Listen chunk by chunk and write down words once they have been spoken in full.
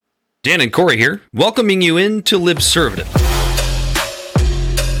Dan and Corey here, welcoming you into Libservative.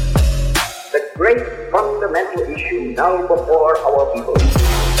 The great fundamental issue now before our people.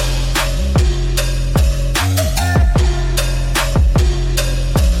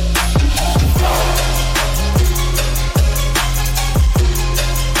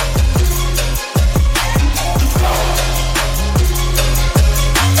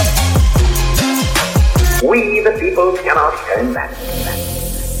 We, the people, cannot turn back.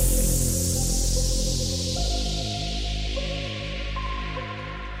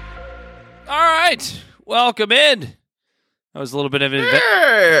 All right, welcome in. That was a little bit of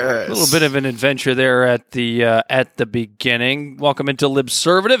an adventure there at the beginning. Welcome into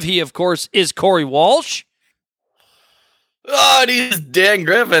Libservative. He, of course, is Corey Walsh, Oh, and he's Dan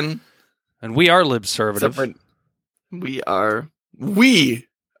Griffin. and we are Libservative. We are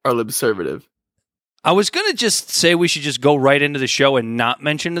Libservative. I was gonna just say we should just go right into the show and not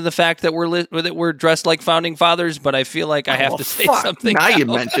mention the fact that we're dressed like founding fathers, but I feel like I have to say something. Now now. you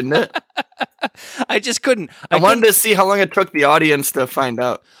mentioned it. I just couldn't. I wanted to see how long it took the audience to find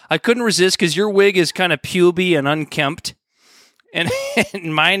out. I couldn't resist because your wig is kind of puby and unkempt, and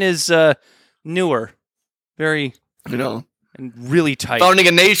mine is newer, very and really tight. Founding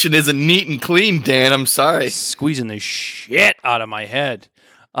a nation isn't neat and clean, Dan. I'm sorry. Squeezing the shit out of my head.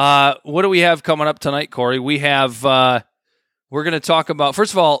 What do we have coming up tonight, Corey? We have we're going to talk about.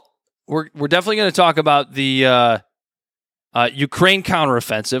 First of all, we're definitely going to talk about the Ukraine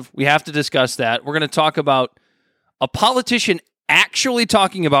counteroffensive. We have to discuss that. We're going to talk about a politician actually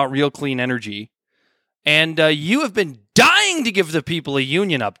talking about real clean energy, and you have been dying to give the people a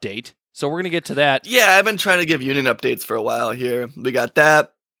union update. So we're going to get to that. Yeah, I've been trying to give union updates for a while here. We got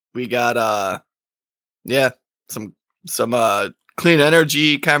that. We got some clean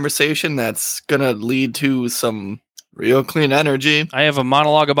energy conversation that's going to lead to some real clean energy. I have a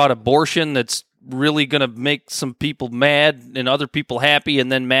monologue about abortion that's really going to make some people mad and other people happy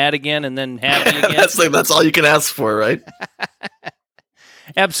and then mad again and then happy again. That's all you can ask for, right?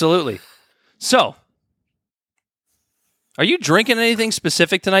 Absolutely. So, are you drinking anything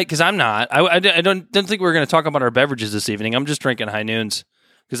specific tonight? Because I'm not. I don't think we're going to talk about our beverages this evening. I'm just drinking High Noons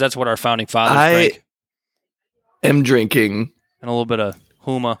because that's what our founding fathers drank. I am drinking And a little bit of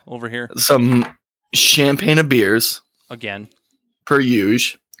Huma over here. some champagne of beers Again. per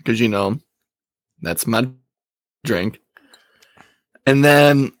usual, because that's my drink. And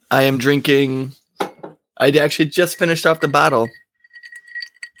then I am drinking. I actually just finished off the bottle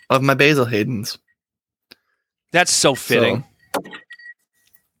of my Basil Hayden's. That's so fitting.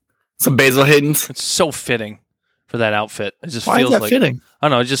 Some Basil Hayden's. It's so fitting for that outfit. It just Why feels is that like fitting? I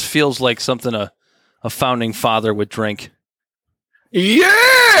don't know. It just feels like something a founding father would drink.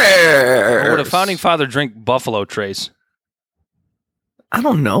 Yeah. Or would a founding father drink Buffalo Trace? I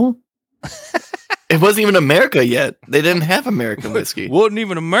don't know. It wasn't even America yet. They didn't have American whiskey. Wasn't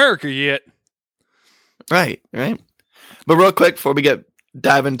even America yet. Right. But real quick, before we get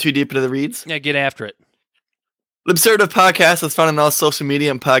diving too deep into the reads, Yeah, get after it. Libservative Podcast is found on all social media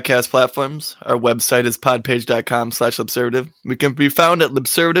and podcast platforms. Our website is podpage.com/Libservative. We can be found at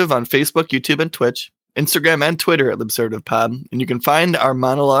Libservative on Facebook, YouTube, and Twitch, Instagram, and Twitter at LibservativePod. And you can find our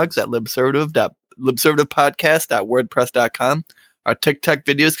monologues at libservativepodcast.wordpress.com. Our TikTok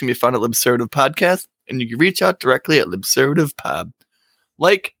videos can be found at Libservative Podcast, and you can reach out directly at LibservativePod.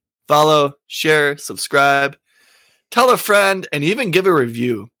 Like, follow, share, subscribe, tell a friend, and even give a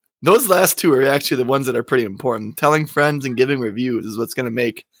review. Those last two are actually the ones that are pretty important. Telling friends and giving reviews is what's going to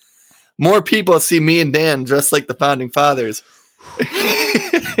make more people see me and Dan dressed like the founding fathers.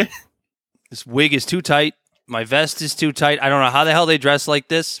 This wig is too tight. My vest is too tight. I don't know how the hell they dress like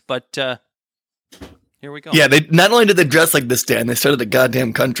this, but here we go. Yeah, they not only did they dress like this, Dan, they started the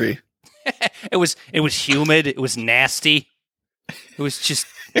goddamn country. It was humid. It was nasty. It was just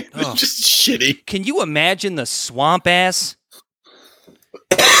Just shitty. Can you imagine the swamp ass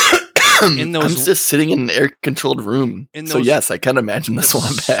in those? I'm just sitting in an air-controlled room. So yes, I can imagine the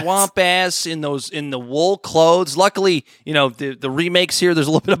swamp ass in the wool clothes. Luckily, the remakes here. There's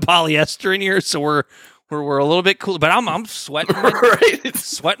a little bit of polyester in here, so we're a little bit cool. But I'm sweating. Right?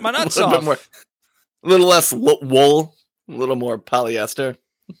 Sweating my nuts a off. little less wool, a little more polyester,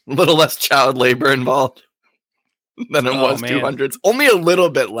 a little less child labor involved than it was 200s. Only a little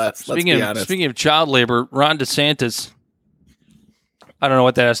bit less. Speaking of child labor, Ron DeSantis. I don't know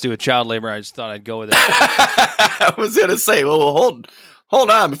what that has to do with child labor. I just thought I'd go with it. I was going to say, well, hold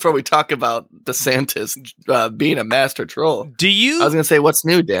on before we talk about DeSantis being a master troll. I was going to say, what's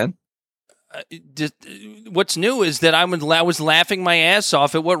new, Dan? What's new is that I was laughing my ass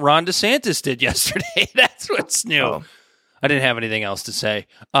off at what Ron DeSantis did yesterday. That's what's new. I didn't have anything else to say.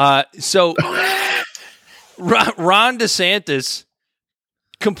 So Ron DeSantis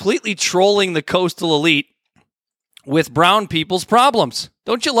completely trolling the coastal elite with brown people's problems.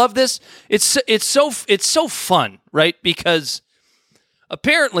 Don't you love this? It's so fun, right? Because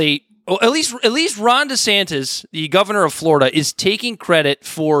apparently, at least Ron DeSantis, the governor of Florida, is taking credit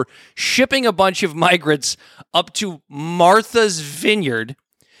for shipping a bunch of migrants up to Martha's Vineyard.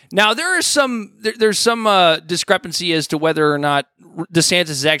 Now, there's some discrepancy as to whether or not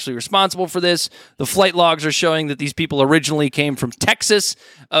DeSantis is actually responsible for this. The flight logs are showing that these people originally came from Texas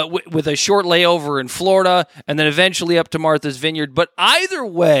with a short layover in Florida and then eventually up to Martha's Vineyard. But either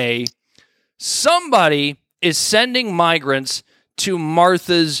way, somebody is sending migrants to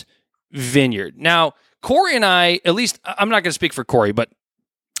Martha's Vineyard. Now, Corey and I, at least I'm not going to speak for Corey, but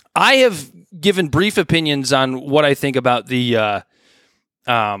I have given brief opinions on what I think about the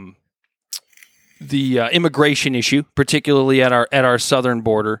immigration issue, particularly at our southern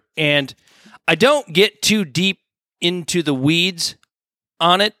border. And I don't get too deep into the weeds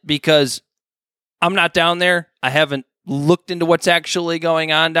on it because I'm not down there. I haven't looked into what's actually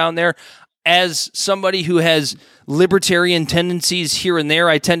going on down there. As somebody who has libertarian tendencies here and there,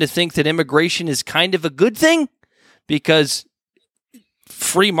 I tend to think that immigration is kind of a good thing because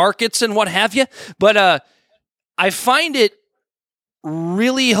free markets and what have you. But I find it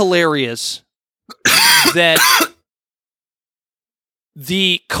really hilarious that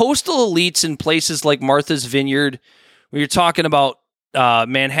the coastal elites in places like Martha's Vineyard, when you're talking about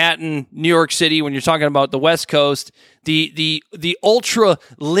Manhattan, New York City, when you're talking about the West Coast, the ultra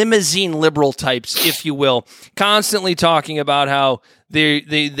limousine liberal types, if you will, constantly talking about how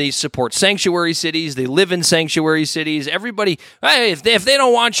they support sanctuary cities, they live in sanctuary cities. Everybody, hey, if they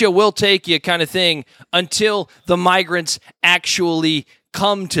don't want you, we'll take you, kind of thing, until the migrants actually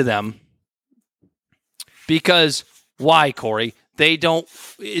come to them. Because why, Corey? They don't.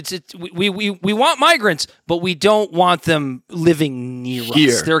 We want migrants, but we don't want them living near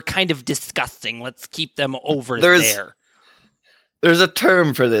us. They're kind of disgusting. Let's keep them over there. There's a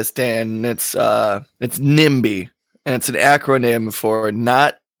term for this, Dan. And it's NIMBY, and it's an acronym for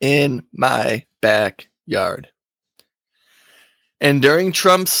Not in My Backyard. And during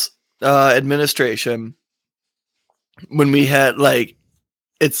Trump's administration, when we had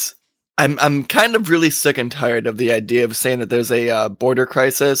I'm kind of really sick and tired of the idea of saying that there's a border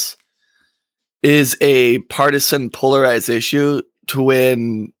crisis is a partisan polarized issue to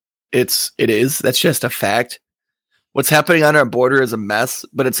when it is. That's just a fact. What's happening on our border is a mess,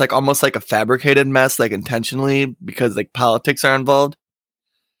 but it's like almost like a fabricated mess, like intentionally, because like politics are involved.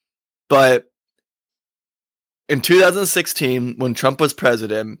 But in 2016, when Trump was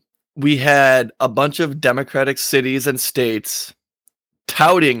president, we had a bunch of Democratic cities and states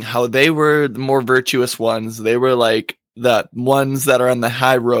touting how they were the more virtuous ones. They were like the ones that are on the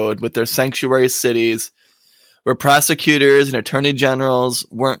high road with their sanctuary cities, where prosecutors and attorney generals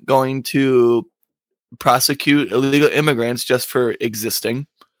weren't going to prosecute illegal immigrants just for existing,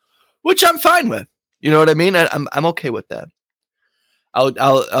 which I'm fine with. You know what I mean? I'm okay with that.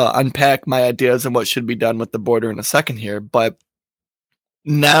 I'll unpack my ideas on what should be done with the border in a second here, but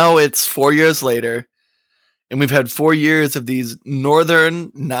now it's 4 years later. And we've had 4 years of these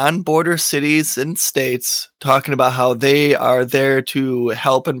northern non-border cities and states talking about how they are there to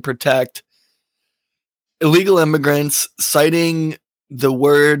help and protect illegal immigrants, citing the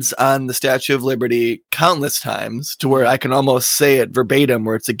words on the Statue of Liberty countless times to where I can almost say it verbatim,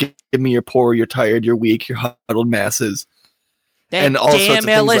 where it's a give me your poor, you're tired, you're weak, you're huddled masses. That and all damn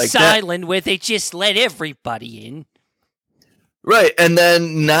Ellis Island where they just let everybody in. Right. And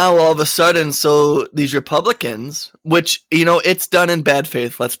then now all of a sudden, so these Republicans, which, you know, it's done in bad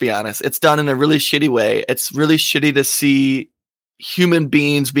faith, let's be honest. It's done in a really shitty way. It's really shitty to see human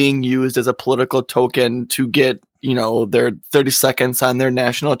beings being used as a political token to get, you know, their 30 seconds on their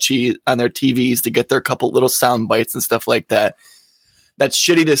national on their TVs to get their couple little sound bites and stuff like that. That's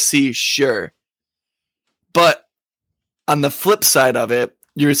shitty to see, sure. But on the flip side of it,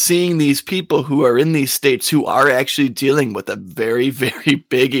 you're seeing these people who are in these states who are actually dealing with a very, very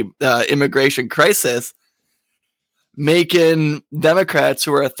big immigration crisis, making Democrats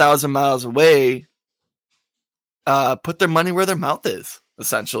who are 1,000 miles away put their money where their mouth is,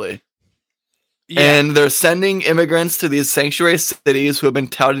 essentially. Yeah. And they're sending immigrants to these sanctuary cities who have been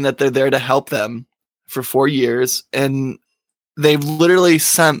touting that they're there to help them for 4 years. And they've literally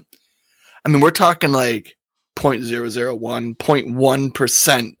sent, I mean, we're talking like 0.001,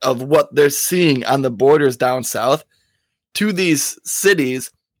 0.1% of what they're seeing on the borders down south to these cities,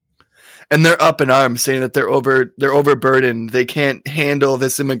 and they're up in arms saying that they're overburdened, they can't handle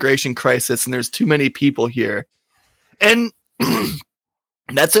this immigration crisis, and there's too many people here. And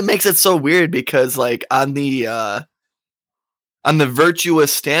that's what makes it so weird, because like on the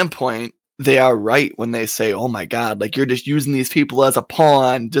virtuous standpoint, they are right when they say, oh my God, like you're just using these people as a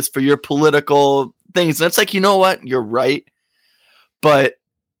pawn just for your political things. And it's like, you know what? You're right. But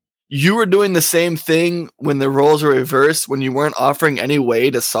you were doing the same thing when the roles were reversed, when you weren't offering any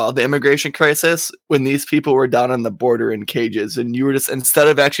way to solve the immigration crisis, when these people were down on the border in cages, and you were just, instead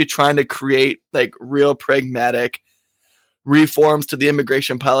of actually trying to create like real pragmatic reforms to the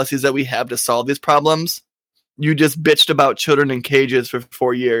immigration policies that we have to solve these problems, you just bitched about children in cages for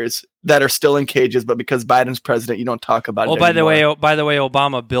 4 years that are still in cages, but because Biden's president, you don't talk about it anymore. By the way,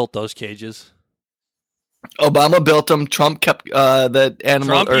 Obama built those cages. Obama built them. Trump kept the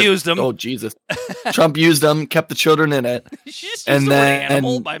animals. Trump used them. Oh, Jesus. Trump used them, kept the children in it, and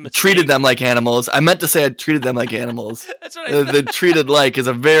then treated them like animals. I meant to say I treated them like animals. That's what I The treated like is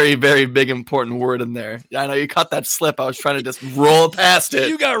a very, very big, important word in there. I know you caught that slip. I was trying to just roll past it.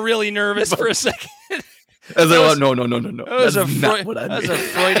 You got really nervous for a second. No. That was a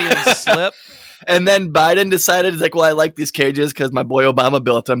Freudian slip. And then Biden decided, he's like, well, I like these cages because my boy Obama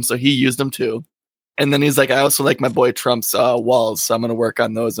built them, so he used them too. And then he's like, I also like my boy Trump's walls, so I'm going to work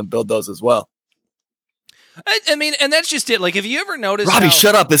on those and build those as well. I mean, and that's just it. Like, have you ever noticed? Robbie,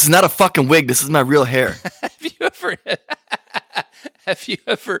 shut up. This is not a fucking wig. This is my real hair. Have you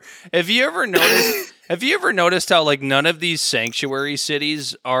ever noticed how like none of these sanctuary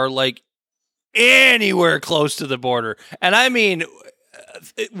cities are like anywhere close to the border? And I mean,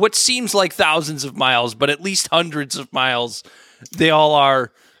 what seems like thousands of miles, but at least hundreds of miles, they all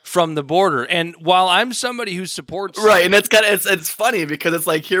are from the border. And while I'm somebody who supports, right, and it's funny because it's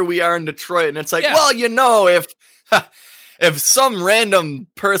like, here we are in Detroit, and it's like, Yeah. well, you know, if some random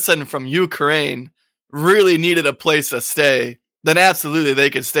person from Ukraine really needed a place to stay, then absolutely they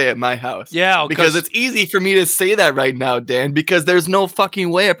could stay at my house. Yeah, because it's easy for me to say that right now, Dan, because there's no fucking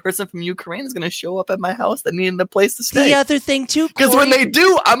way a person from Ukraine is going to show up at my house that needed a place to stay. the other thing too, Because when they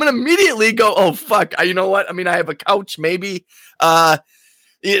do, I'm going to immediately go, oh, fuck. You know what? I mean, I have a couch, maybe.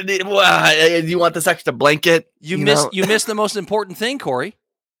 You want this extra blanket? You missed the most important thing, Corey.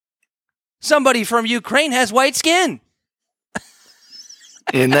 Somebody from Ukraine has white skin.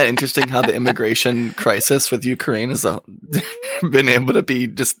 Isn't that interesting how the immigration crisis with Ukraine has been able to be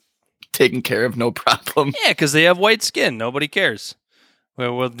just taken care of, no problem? Yeah, because they have white skin. Nobody cares.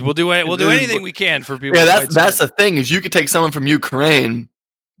 We'll do anything we can for people. Yeah, that's the thing, is you could take someone from Ukraine,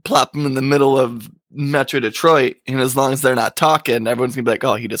 plop them in the middle of Metro Detroit, and as long as they're not talking, everyone's gonna be like,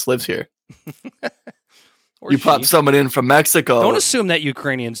 "Oh, he just lives here." You pop someone in from Mexico. Don't assume that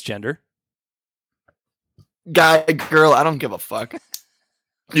Ukrainian's gender. Guy, girl, I don't give a fuck.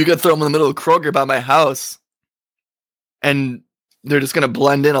 You could throw them in the middle of Kroger by my house, and they're just gonna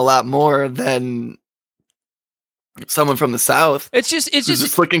blend in a lot more than someone from the South. It's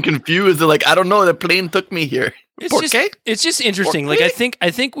just looking confused. They're like, I don't know, the plane took me here. It's just interesting. Like, I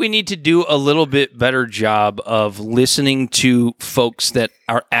think we need to do a little bit better job of listening to folks that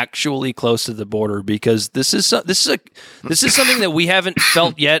are actually close to the border, because this is something that we haven't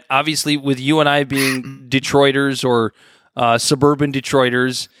felt yet. Obviously, with you and I being Detroiters or suburban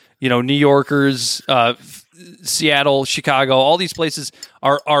Detroiters, you know, New Yorkers, Seattle, Chicago, all these places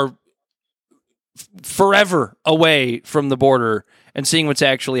are forever away from the border and seeing what's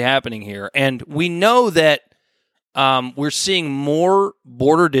actually happening here. And we know that we're seeing more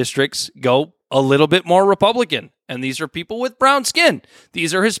border districts go a little bit more Republican. And these are people with brown skin.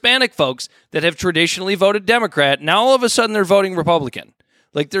 These are Hispanic folks that have traditionally voted Democrat. Now all of a sudden they're voting Republican.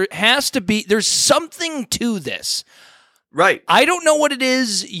 Like, there's something to this. Right. I don't know what it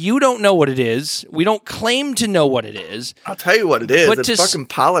is. You don't know what it is. We don't claim to know what it is. I'll tell you what it is. But it's fucking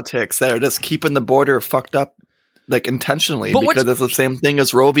politics that are just keeping the border fucked up, like, intentionally, because it's the same thing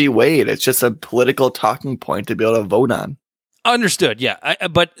as Roe v. Wade. It's just a political talking point to be able to vote on. Understood. Yeah.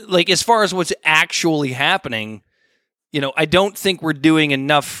 But like, as far as what's actually happening, you know, I don't think we're doing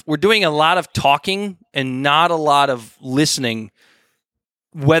enough. We're doing a lot of talking and not a lot of listening.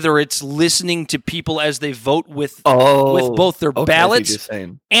 Whether it's listening to people as they vote with both their ballots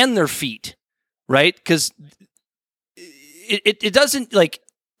and their feet, right? Because it doesn't, like,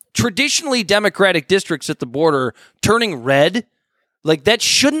 traditionally Democratic districts at the border turning red, like,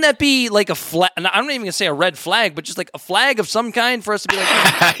 shouldn't that be like a flag? I'm not even going to say a red flag, but just like a flag of some kind for us to be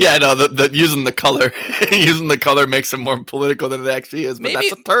like, yeah, no, using the color, makes it more political than it actually is. But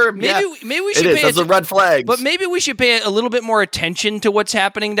that's a term. Maybe we should. That's a red flag. But maybe we should pay a little bit more attention to what's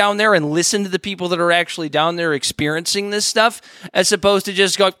happening down there and listen to the people that are actually down there experiencing this stuff, as opposed to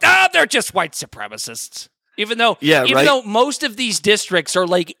just going, they're just white supremacists. Even though most of these districts are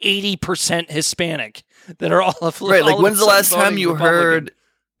like 80% Hispanic. that are all Right, like all of when's a the last sudden time voting you Republican. heard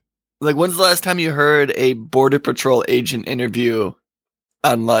when's the last time you heard a Border Patrol agent interview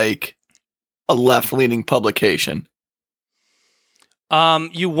on like a left-leaning publication?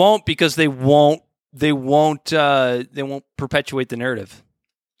 You won't, because they won't perpetuate the narrative.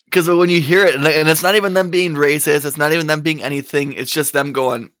 Because when you hear it, and it's not even them being racist, it's not even them being anything, it's just them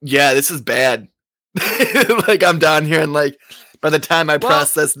going, yeah, this is bad. Like, I'm down here, and like, by the time I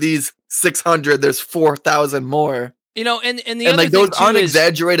process these 600, there's 4,000 more. You know, and the And other like, thing those too aren't is,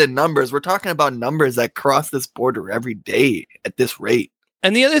 exaggerated numbers. We're talking about numbers that cross this border every day at this rate.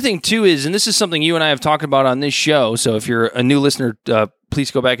 and the other thing too is, and this is something you and I have talked about on this show. So if you're a new listener,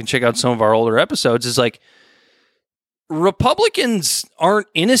 please go back and check out some of our older episodes. Is like, Republicans aren't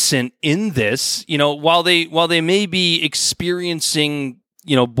innocent in this. You know, while they may be experiencing,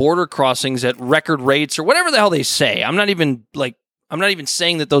 you know, border crossings at record rates or whatever the hell they say. I'm not even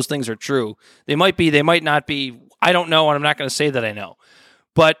saying that those things are true. They might be, they might not be. I don't know, and I'm not going to say that I know.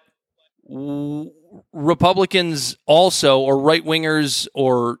 But Republicans also, or right-wingers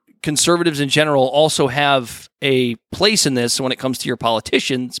or conservatives in general, also have a place in this when it comes to your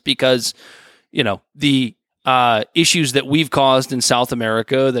politicians, because, you know, the issues that we've caused in South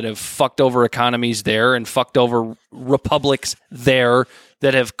America that have fucked over economies there and fucked over republics there,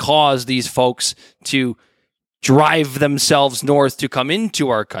 that have caused these folks to drive themselves north to come into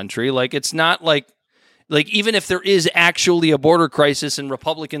our country. Like, it's not like even if there is actually a border crisis and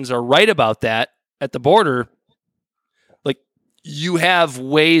Republicans are right about that at the border, like, you have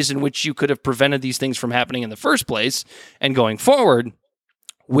ways in which you could have prevented these things from happening in the first place. And going forward,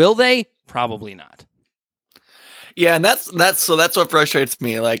 will they? Probably not. Yeah, and that's what frustrates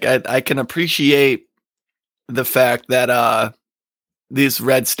me. Like, I can appreciate the fact that these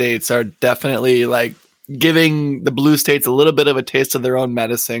red states are definitely like giving the blue states a little bit of a taste of their own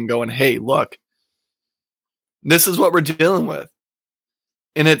medicine, going, hey, look, this is what we're dealing with.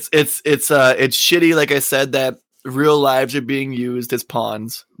 And it's shitty, like I said, that real lives are being used as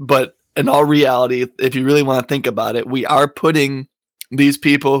pawns. But in all reality, if you really want to think about it, we are putting these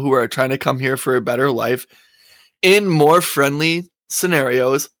people who are trying to come here for a better life in more friendly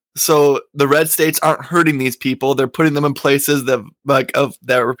scenarios. So the red states aren't hurting these people. They're putting them in places that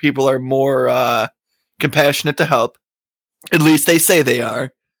where people are more compassionate to help. At least they say they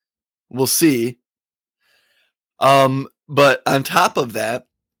are. We'll see. But on top of that,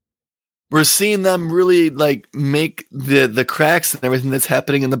 we're seeing them really like make the cracks and everything that's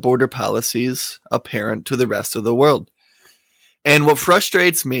happening in the border policies apparent to the rest of the world. And what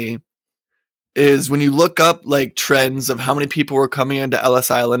frustrates me is when you look up like trends of how many people were coming into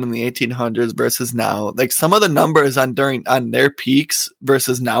Ellis Island in the 1800s versus now, like some of the numbers on their peaks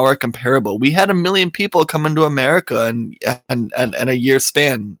versus now are comparable. We had 1 million people come into America and a year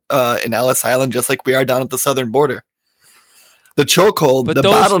span in Ellis Island, just like we are down at the southern border. The chokehold, But the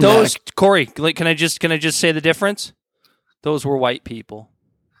those, bottleneck. Corey, can I just say the difference? Those were white people.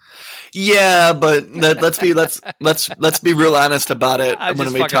 Yeah, but let's be real honest about it.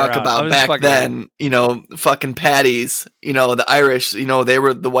 When we talk about back then, you know, fucking patties, you know, the Irish, you know, they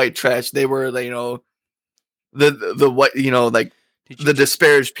were the white trash. They were, you know, the white, you know, like the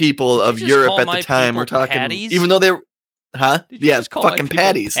disparaged people of Europe at the time. We're talking, patties? even though they were, fucking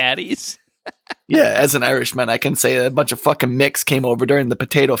patties. Patties. Yeah, as an Irishman, I can say that a bunch of fucking mix came over during the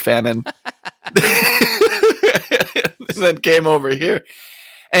potato famine, and then came over here.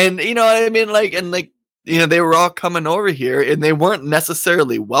 And you know what I mean? Like, and like, you know, they were all coming over here and they weren't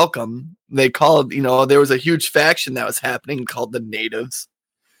necessarily welcome. They called, you know, there was a huge faction that was happening called the natives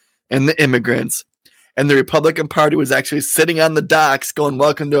and the immigrants. And the Republican Party was actually sitting on the docks going,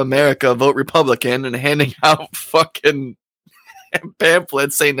 welcome to America, vote Republican, and handing out fucking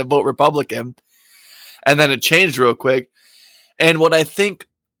pamphlets saying to vote Republican. And then it changed real quick. And what I think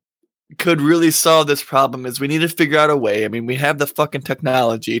could really solve this problem is we need to figure out a way. I mean, we have the fucking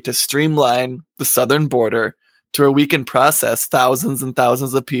technology to streamline the southern border to where we can process thousands and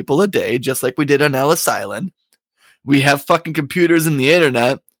thousands of people a day, just like we did on Ellis Island. We have fucking computers and the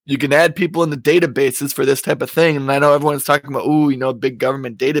internet. You can add people in the databases for this type of thing. And I know everyone's talking about, you know, big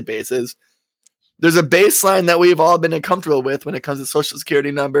government databases. There's a baseline that we've all been uncomfortable with when it comes to social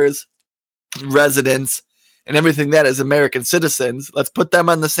security numbers, residents, and everything that is American citizens. Let's put them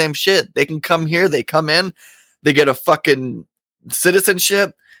on the same shit. They can come here, they come in, they get a fucking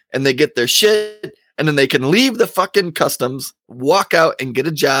citizenship, and they get their shit, and then they can leave the fucking customs, walk out and get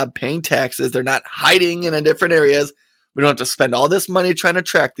a job paying taxes. They're not hiding in different areas. We don't have to spend all this money trying to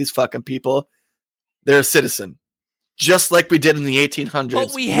track these fucking people. They're a citizen. just like we did in the 1800s.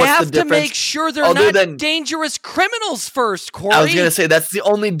 But we What's have the to difference? make sure they're Other not than- dangerous criminals first, Corey. I was going to say that's the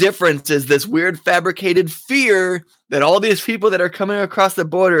only difference is this weird fabricated fear that all these people that are coming across the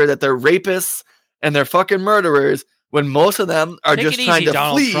border, that they're rapists and they're fucking murderers, when most of them are Take just it trying easy, to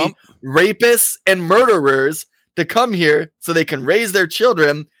Donald flee Trump. rapists and murderers to come here so they can raise their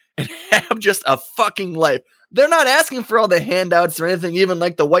children and have just a fucking life. They're not asking for all the handouts or anything, even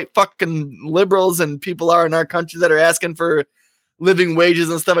like the white fucking liberals and people are in our country that are asking for living wages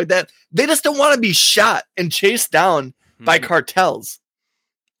and stuff like that. They just don't want to be shot and chased down by cartels.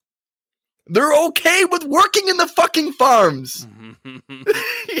 They're okay with working in the fucking farms.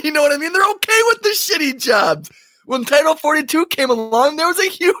 You know what I mean? They're okay with the shitty jobs. When Title 42 came along, there was a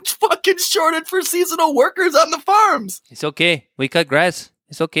huge fucking shortage for seasonal workers on the farms. It's okay. We cut grass.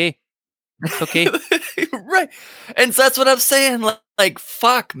 It's okay. It's okay. Right. And so that's what I'm saying. Like,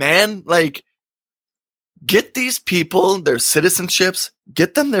 fuck, man. Like, get these people their citizenships,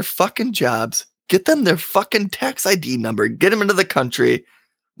 get them their fucking jobs, get them their fucking tax ID number, get them into the country.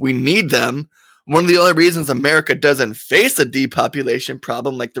 We need them. One of the only reasons America doesn't face a depopulation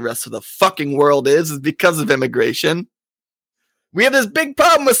problem like the rest of the fucking world is because of immigration. We have this big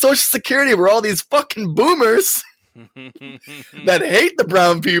problem with Social Security where all these fucking boomers that hate the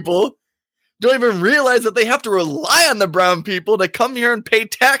brown people don't even realize that they have to rely on the brown people to come here and pay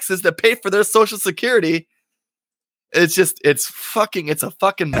taxes to pay for their Social Security. It's a fucking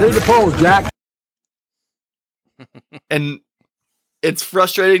mess. Here's the polls, Jack. And it's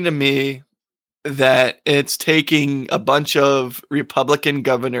frustrating to me that it's taking a bunch of Republican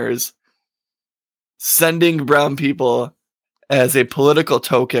governors sending brown people as a political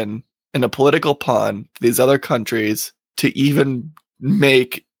token and a political pawn to these other countries to even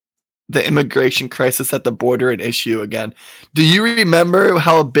make the immigration crisis at the border an issue again. Do you remember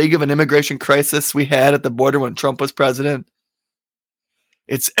how big of an immigration crisis we had at the border when Trump was president?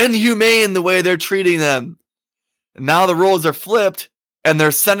 It's inhumane the way they're treating them. Now the roles are flipped and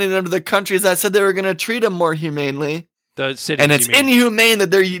they're sending them to the countries that said they were going to treat them more humanely. The cities, And it's inhumane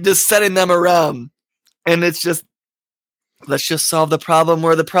that they're just sending them around. And it's just, let's just solve the problem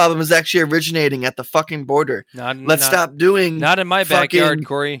where the problem is actually originating at the fucking border. Let's stop doing Not in my backyard,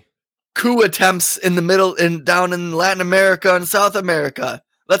 Corey. coup attempts in the middle and down in Latin America and South America.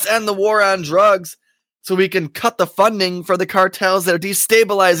 Let's end the war on drugs so we can cut the funding for the cartels that are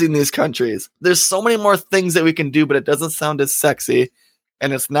destabilizing these countries. There's so many more things that we can do, but it doesn't sound as sexy.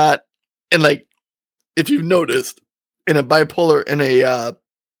 And it's not, and like, if you've noticed, you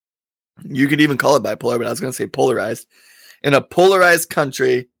could even call it bipolar, but I was going to say polarized. In a polarized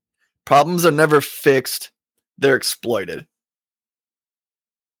country, problems are never fixed. They're exploited.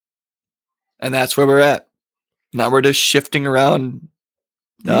 And that's where we're at. Now we're just shifting around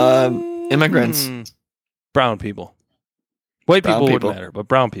immigrants. Brown people. White Brown people people. wouldn't matter, but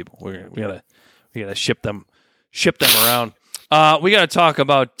brown people. We gotta ship them around. We gotta talk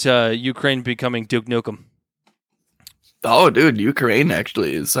about Ukraine becoming Duke Nukem. Oh, dude, Ukraine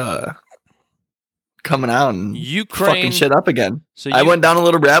actually is coming out and fucking shit up again. So I went down a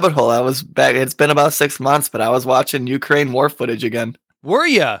little rabbit hole. I was back. It's been about 6 months, but I was watching Ukraine war footage again. Were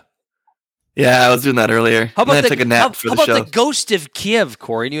you? Yeah, I was doing that earlier. How about and then I took a nap for the show. the ghost of Kiev,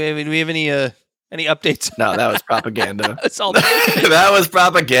 Corey? Do we have any updates? No, that was propaganda. That's all. That was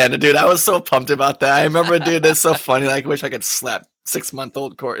propaganda, dude. I was so pumped about that. I remember, dude, that's so funny. Like, I wish I could slap 6 month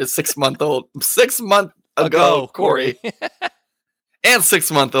ago Corey, and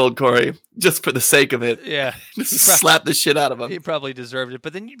 6 month old Corey, just for the sake of it. Yeah, Just slap the shit out of him. he probably deserved it.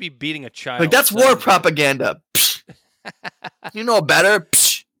 But then you'd be beating a child. Like, that's war propaganda. Psh. You know better.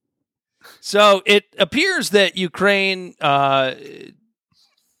 Psh. So it appears that Ukraine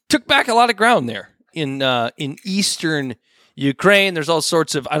took back a lot of ground there in eastern Ukraine. There's all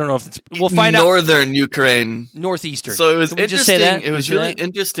sorts of, I don't know if it's, we'll find out. Northern Ukraine. Northeastern. So it was Can we interesting. just say that? It was really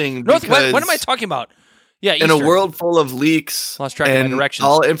interesting North. because What am I talking about? Yeah, in a Eastern. world full of leaks Lost track of my and directions.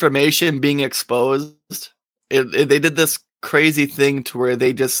 all information being exposed, they did this crazy thing to where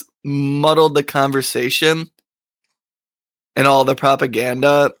they just muddled the conversation and all the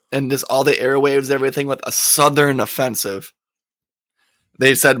propaganda and just all the airwaves, everything with a southern offensive.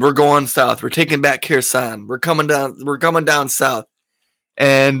 They said, we're going south. We're taking back Kherson. We're coming down south.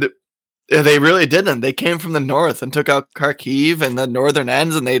 And they really didn't. They came from the north and took out Kharkiv and the northern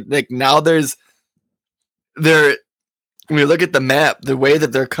ends. And when you look at the map, the way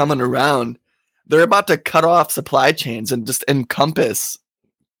that they're coming around, they're about to cut off supply chains and just encompass,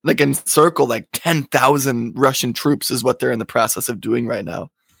 like encircle, like 10,000 Russian troops is what they're in the process of doing right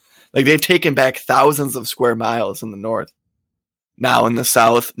now. Like, they've taken back thousands of square miles in the north. Now in the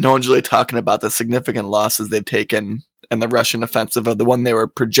south, no one's really talking about the significant losses they've taken and the Russian offensive of the one they were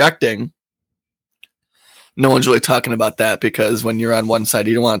projecting. No one's really talking about that because when you're on one side,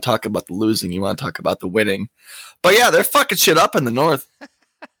 you don't want to talk about the losing. You want to talk about the winning. But yeah, they're fucking shit up in the north.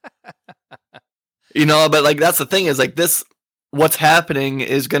 But like that's the thing is like this, what's happening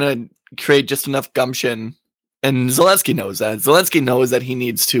is going to create just enough gumption. And Zelensky knows that. Zelensky knows that he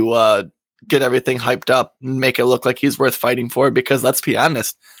needs to get everything hyped up and make it look like he's worth fighting for because let's be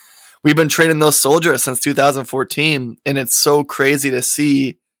honest, we've been training those soldiers since 2014 and it's so crazy to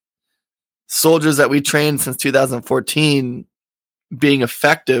see soldiers that we trained since 2014 being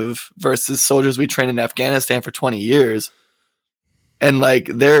effective versus soldiers we trained in Afghanistan for 20 years. And like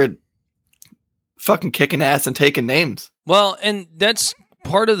they're fucking kicking ass and taking names. Well, and that's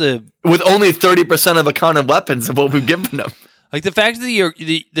part of the with only 30% of the count of weapons of what we've given them. Like the fact that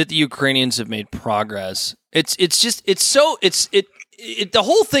the Ukrainians have made progress. The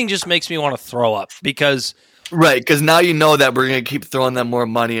whole thing just makes me want to throw up because right, because now you know that we're going to keep throwing them more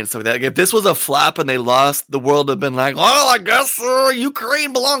money and stuff like that. Like if this was a flop and they lost, the world would have been like, well, I guess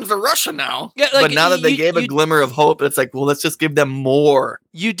Ukraine belongs to Russia now. Yeah, like, but now that they gave a glimmer of hope, it's like, well, let's just give them more.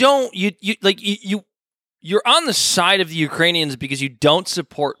 You're on the side of the Ukrainians because you don't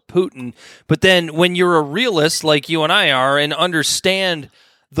support Putin. But then when you're a realist like you and I are and understand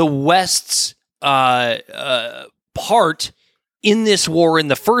the West's part in this war in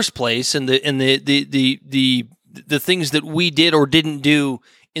the first place and the things that we did or didn't do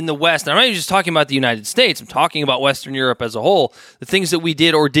in the West. And I'm not even just talking about the United States. I'm talking about Western Europe as a whole. The things that we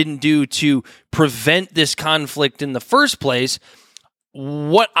did or didn't do to prevent this conflict in the first place.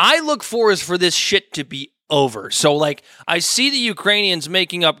 What I look for is for this shit to be over. So, like, I see the Ukrainians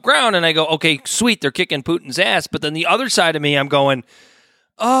making up ground, and I go, okay, sweet, they're kicking Putin's ass. But then the other side of me, I'm going,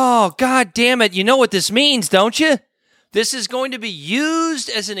 oh, God damn it, you know what this means, don't you? This is going to be used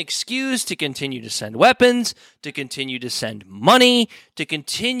as an excuse to continue to send weapons, to continue to send money, to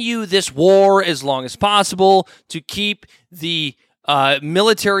continue this war as long as possible, to keep the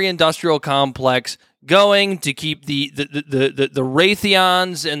military-industrial complex going, to keep the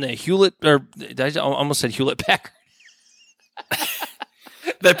Raytheons and the Hewlett, or I almost said Hewlett Packard.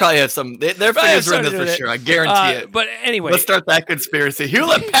 They probably have some. Their fingers are in this for sure. I guarantee it. But anyway, let's start that conspiracy.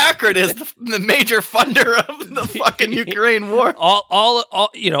 Hewlett Packard is the major funder of the fucking Ukraine war.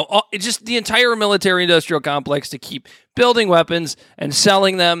 Just the entire military-industrial complex to keep building weapons and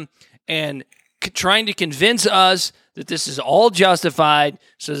selling them and trying to convince us that this is all justified,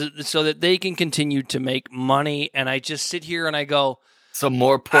 so that they can continue to make money. And I just sit here and I go, so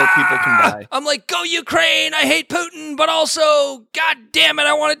more poor people can die. I'm like, go Ukraine! I hate Putin, but also, God damn it,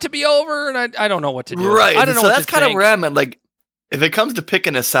 I want it to be over, and I don't know what to do. Right, I don't know. So what that's kind of where I'm at. Like, if it comes to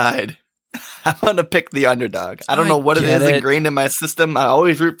picking a side, I'm gonna pick the underdog. I don't know what it is ingrained in my system. I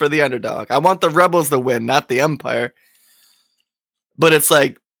always root for the underdog. I want the rebels to win, not the empire. But it's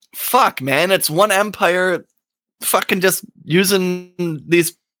like, fuck, man, it's one empire, fucking just using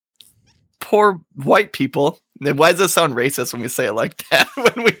these poor white people. Why does this sound racist when we say it like that?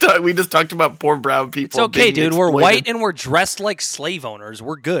 When we just talked about poor brown people. It's okay, dude. We're white and we're dressed like slave owners.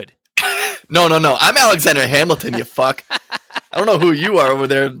 We're good. No. I'm Alexander Hamilton, you fuck. I don't know who you are over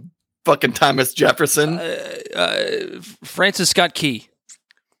there, fucking Thomas Jefferson. Francis Scott Key.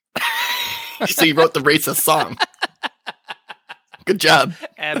 So you wrote the racist song. Good job.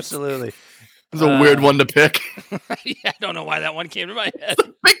 Absolutely. It was a weird one to pick. Yeah, I don't know why that one came to my head.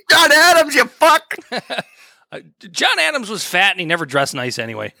 Pick John Adams, you fuck. John Adams was fat and he never dressed nice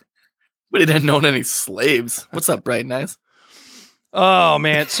anyway. But he didn't own any slaves. What's up, Bright Nice? Oh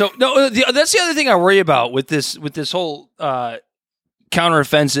man! So no, that's the other thing I worry about with this whole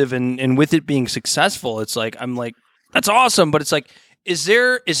counteroffensive and with it being successful. It's like I'm like, that's awesome, but it's like, is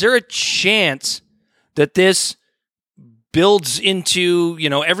there a chance that this builds into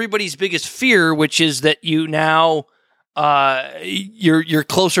everybody's biggest fear, which is that you now you're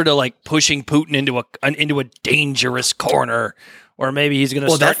closer to like pushing Putin into a dangerous corner, or maybe he's going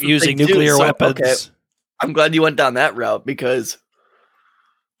to start using nuclear weapons. Okay. I'm glad you went down that route because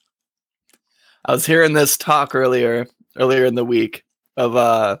I was hearing this talk earlier in the week of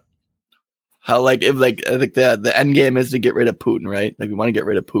how I think the end game is to get rid of Putin, right? Like we want to get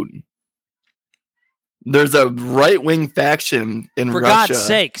rid of Putin. There's a right-wing faction in Russia. For God's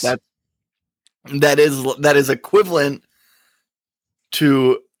sakes. That is equivalent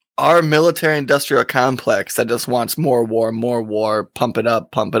to our military-industrial complex that just wants more war, pump it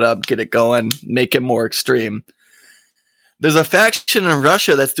up, get it going, make it more extreme. There's a faction in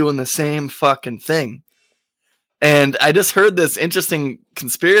Russia that's doing the same fucking thing. And I just heard this interesting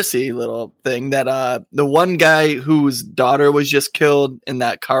conspiracy little thing that the one guy whose daughter was just killed in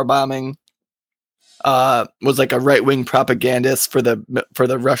that car bombing was like a right-wing propagandist for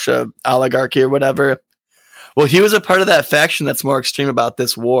the Russia oligarchy or whatever. Well, he was a part of that faction that's more extreme about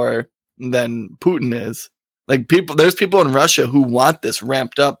this war than Putin is. Like there's people in Russia who want this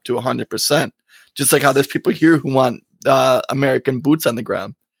ramped up to 100%, just like how there's people here who want American boots on the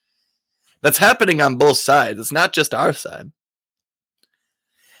ground. That's happening on both sides. It's not just our side.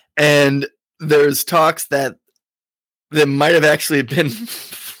 And there's talks that there might have actually been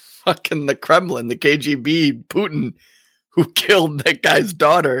fucking the Kremlin, the KGB, Putin, who killed that guy's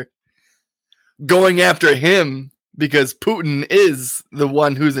daughter, going after him because Putin is the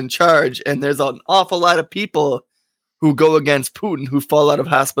one who's in charge. And there's an awful lot of people who go against Putin who fall out of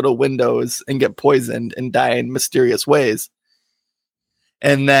hospital windows and get poisoned and die in mysterious ways.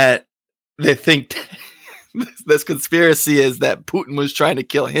 And that they think this conspiracy is that Putin was trying to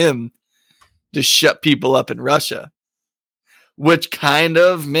kill him to shut people up in Russia, which kind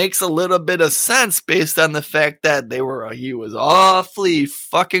of makes a little bit of sense based on the fact that he was awfully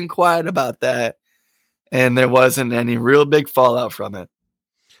fucking quiet about that, and there wasn't any real big fallout from it.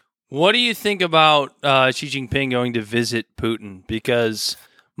 What do you think about Xi Jinping going to visit Putin? Because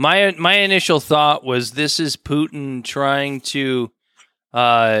my initial thought was this is Putin trying to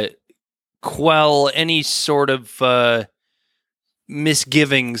quell any sort of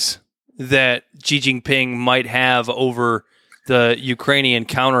misgivings that Xi Jinping might have over the Ukrainian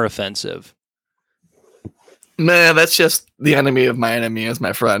counteroffensive. Nah, that's just the enemy of my enemy is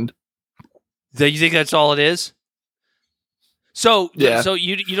my friend. You think that's all it is? So yeah. So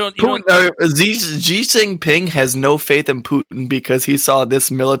you don't. Xi Jinping has no faith in Putin because he saw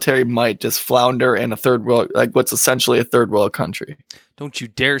this military might just flounder in a third world, like what's essentially a third world country. Don't you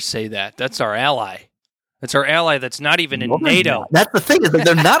dare say that. That's our ally. That's our ally that's not even in NATO. That's the thing, is that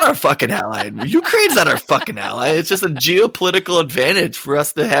they're not our fucking ally. Ukraine's not our fucking ally. It's just a geopolitical advantage for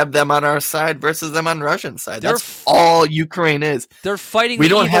us to have them on our side versus them on Russian side. That's all Ukraine is. They're fighting we the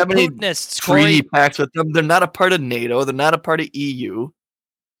don't evil have any Putinists, treaty pacts with them. They're not a part of NATO. They're not a part of EU.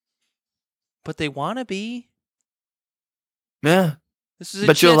 But they want to be. Yeah. This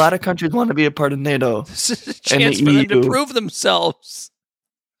is a lot of countries want to be a part of NATO. This is a chance for them to prove themselves.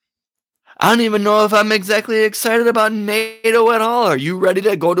 I don't even know if I'm exactly excited about NATO at all. Are you ready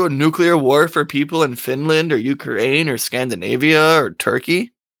to go to a nuclear war for people in Finland or Ukraine or Scandinavia or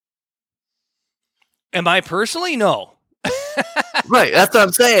Turkey? Am I personally? No. Right, that's what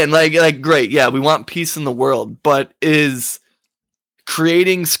I'm saying. Like, great, yeah, we want peace in the world, but is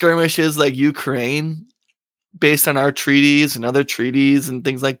creating skirmishes like Ukraine based on our treaties and other treaties and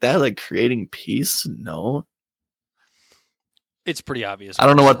things like that, like creating peace? No. It's pretty obvious. I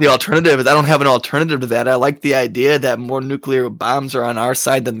don't know what the alternative is. I don't have an alternative to that. I like the idea that more nuclear bombs are on our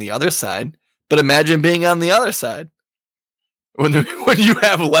side than the other side. But imagine being on the other side. When you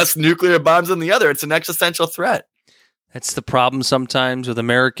have less nuclear bombs than the other, it's an existential threat. That's the problem sometimes with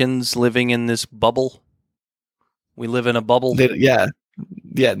Americans living in this bubble. We live in a bubble. Yeah.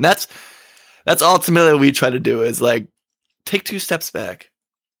 And that's ultimately what we try to do is like take 2 steps back.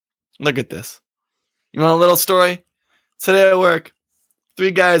 Look at this. You want a little story? Today at work,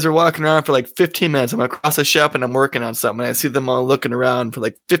 3 guys are walking around for like 15 minutes. I'm across the shop and I'm working on something. And I see them all looking around for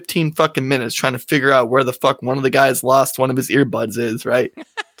like 15 fucking minutes trying to figure out where the fuck one of the guys lost one of his earbuds is, right?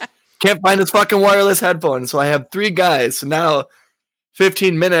 Can't find his fucking wireless headphones. So I have 3 guys. So now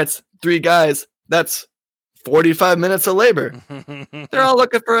 15 minutes, 3 guys, that's 45 minutes of labor. They're all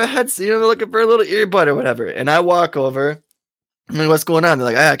looking for a headset, they're looking for a little earbud or whatever. And I walk over. I'm like, what's going on?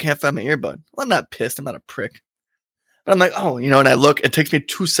 They're like, I can't find my earbud. Well, I'm not pissed. I'm not a prick. But I'm like, oh, and I look, it takes me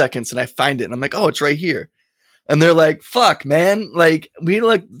 2 seconds and I find it. And I'm like, oh, it's right here. And they're like, fuck, man. Like, we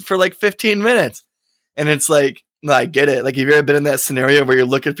looked for like 15 minutes. And it's like, no, I get it. Like, have you ever been in that scenario where you're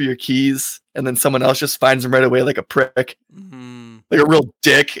looking for your keys and then someone else just finds them right away like a prick? Like a real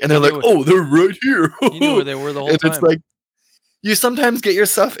dick. And they're like, oh, they're right here. You knew where they were the whole time. It's like, you sometimes get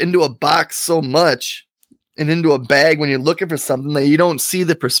yourself into a box so much and into a bag when you're looking for something that you don't see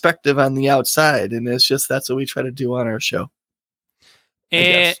the perspective on the outside. And it's just, that's what we try to do on our show.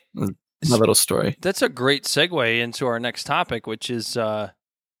 And my little story. That's a great segue into our next topic, which is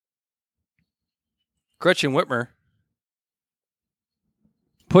Gretchen Whitmer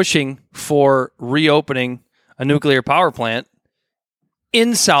pushing for reopening a nuclear power plant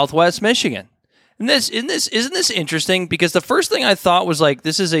in Southwest Michigan. And isn't this interesting? Because the first thing I thought was like,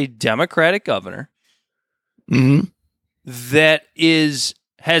 this is a Democratic governor that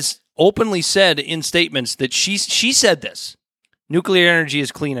has openly said in statements that she said this: nuclear energy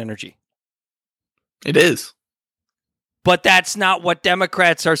is clean energy. It is. But that's not what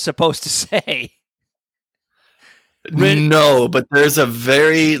Democrats are supposed to say. No, but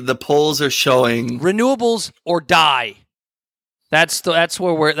the polls are showing renewables or die. That's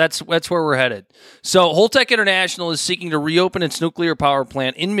where we're headed. So Holtec International is seeking to reopen its nuclear power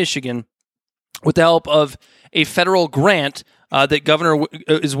plant in Michigan with the help of a federal grant that Governor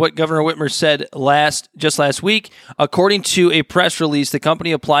Whitmer said just last week. According to a press release, the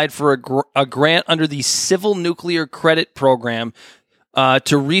company applied for a grant under the Civil Nuclear Credit Program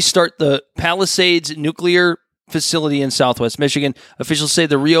to restart the Palisades nuclear facility in Southwest Michigan. Officials say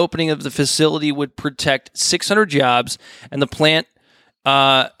the reopening of the facility would protect 600 jobs and the plant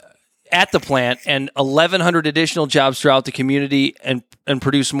at the plant and 1,100 additional jobs throughout the community and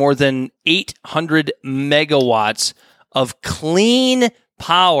produce more than 800 megawatts of clean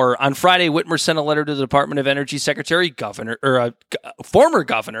power. On Friday, Whitmer sent a letter to the Department of Energy Secretary, former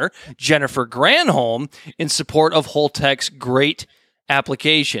Governor Jennifer Granholm, in support of Holtec's great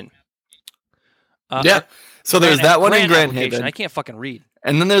application. So there's that one in Grand Haven. I can't fucking read.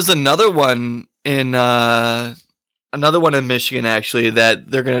 And then there's another one in Michigan, actually,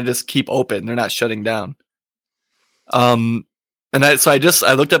 that they're gonna just keep open. They're not shutting down. And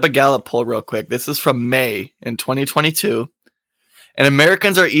I looked up a Gallup poll real quick. This is from May in 2022. And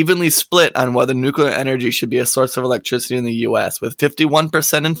Americans are evenly split on whether nuclear energy should be a source of electricity in the U.S., with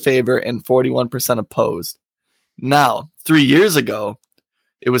 51% in favor and 41% opposed. Now, 3 years ago,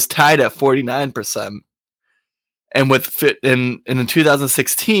 it was tied at 49%. And in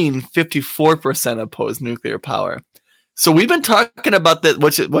 2016, 54% opposed nuclear power. So we've been talking about that,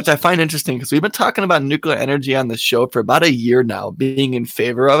 which I find interesting, because we've been talking about nuclear energy on the show for about a year now, being in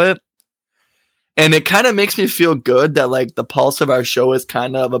favor of it. And it kind of makes me feel good that like the pulse of our show is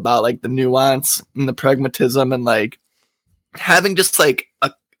kind of about like the nuance and the pragmatism and like having just like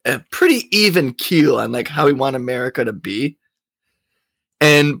a pretty even keel on like how we want America to be.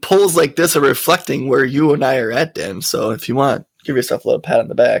 And polls like this are reflecting where you and I are at, Dan. So if you want, give yourself a little pat on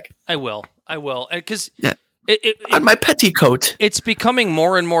the back. I will. Because on my petticoat. It's becoming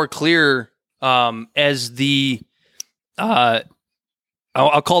more and more clear as the,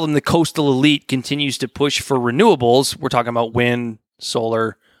 I'll call them the coastal elite, continues to push for renewables. We're talking about wind,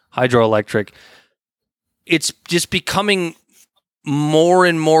 solar, hydroelectric. It's just becoming more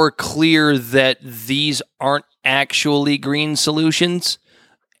and more clear that these aren't actually green solutions.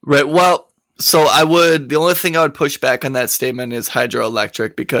 Right. Well, so the only thing I would push back on that statement is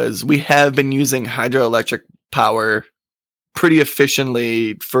hydroelectric, because we have been using hydroelectric power pretty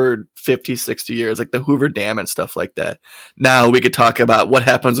efficiently for 50, 60 years, like the Hoover Dam and stuff like that. Now we could talk about what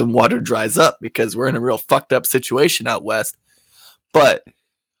happens when water dries up, because we're in a real fucked up situation out west. But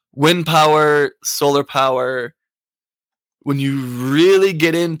wind power, solar power, when you really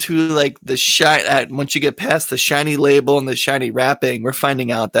get into like once you get past the shiny label and the shiny wrapping, we're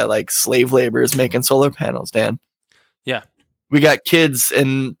finding out that like slave labor is making solar panels, Dan. Yeah. We got kids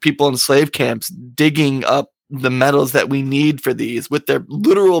and people in slave camps digging up the metals that we need for these with their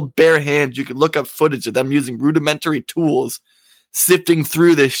literal bare hands. You can look up footage of them using rudimentary tools, sifting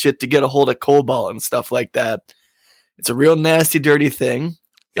through this shit to get a hold of cobalt and stuff like that. It's a real nasty, dirty thing.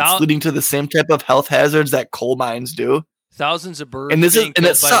 It's leading to the same type of health hazards that coal mines do. Thousands of birds being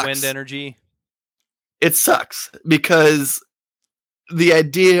killed by wind energy. It sucks because the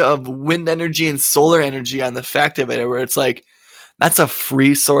idea of wind energy and solar energy on the fact of it, where it's like, that's a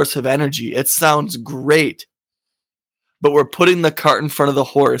free source of energy. It sounds great. But we're putting the cart in front of the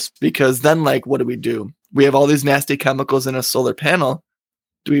horse, because then, like, what do? We have all these nasty chemicals in a solar panel.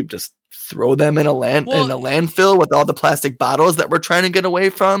 Do we just throw them in a landfill with all the plastic bottles that we're trying to get away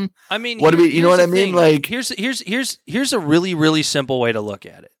from? I mean, what do we? You know what I mean? Like, here's a really, really simple way to look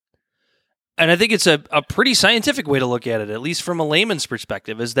at it, and I think it's a pretty scientific way to look at it, at least from a layman's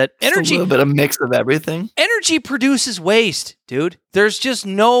perspective, is that energy, a little bit of mix of everything. Energy produces waste, dude. There's just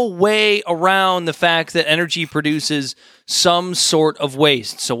no way around the fact that energy produces some sort of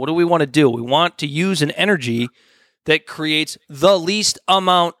waste. So what do we want to do? We want to use an energy that creates the least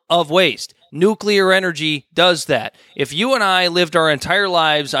amount of waste. Nuclear energy does that. If you and I lived our entire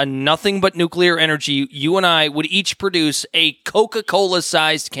lives on nothing but nuclear energy, you and I would each produce a Coca-Cola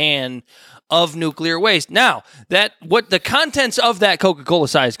sized can of nuclear waste. Now, what the contents of that Coca-Cola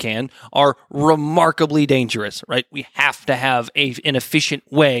sized can are remarkably dangerous, right? We have to have an efficient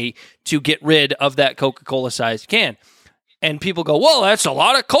way to get rid of that Coca-Cola sized can. And people go, well, that's a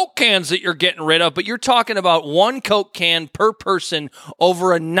lot of Coke cans that you're getting rid of, but you're talking about one Coke can per person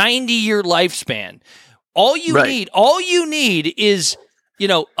over a 90-year lifespan. All you need is,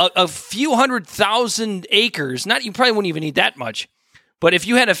 a few 100,000 acres. You probably wouldn't even need that much. But if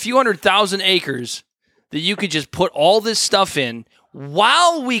you had a few 100,000 acres that you could just put all this stuff in,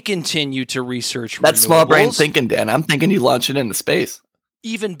 while we continue to research That's small brain renewables, thinking, Dan. I'm thinking you launch it into space.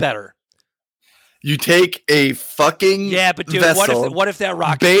 even better. You take a fucking Yeah, but dude, vessel what if that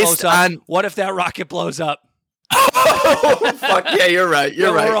rocket based blows up? on- What if that rocket blows up? Oh, fuck yeah, you're right. You're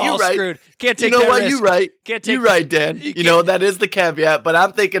Then right. We're all You're right. screwed. Can't You take know that what? risk. You're right. Can't take You're right, Dan. You You know, that is the caveat, but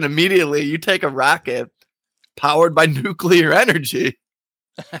I'm thinking immediately you take a rocket powered by nuclear energy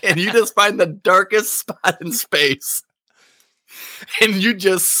and you just find the darkest spot in space. And you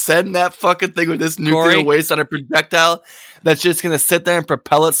just send that fucking thing with this nuclear Corey? waste on a projectile that's just gonna sit there and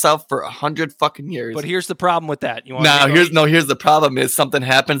propel itself for 100 fucking years. But here's the problem with that. You want Here's the problem is something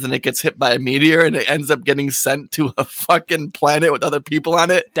happens and it gets hit by a meteor and it ends up getting sent to a fucking planet with other people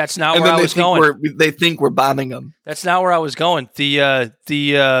on it. That's not And where then I was going. they think we're bombing them. That's not where I was going. The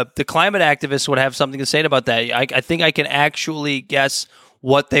climate activists would have something to say about that. I think I can actually guess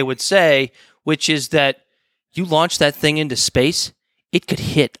what they would say, which is that you launch that thing into space, it could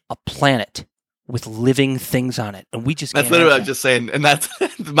hit a planet with living things on it, and we just That's can't literally what I have was just saying, and that's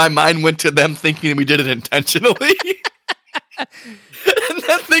my mind went to them thinking we did it intentionally, and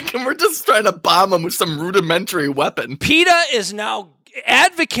then thinking we're just trying to bomb them with some rudimentary weapon. PETA is now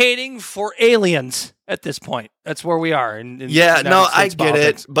advocating for aliens at this point. That's where we are. In Yeah, United no, I States get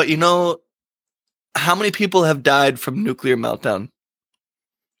politics. it, but you know, how many people have died from nuclear meltdown?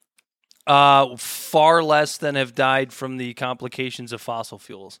 Far less than have died from the complications of fossil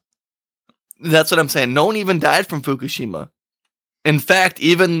fuels. That's what I'm saying. No one even died from Fukushima. In fact,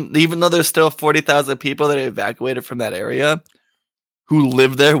 even though there's still 40,000 people that evacuated from that area who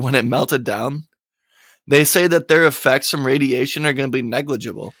lived there when it melted down, they say that their effects from radiation are going to be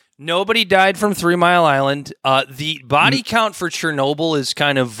negligible. Nobody died from 3 Mile Island. The body count for Chernobyl is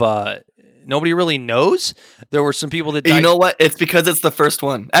kind of nobody really knows. There were some people that died. You know what? It's because it's the first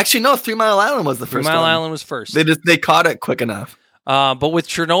one. Actually, no, 3 Mile Island was the 3 first Mile one. Island was first. They caught it quick enough. But with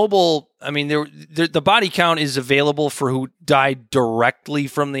Chernobyl, I mean, the body count is available for who died directly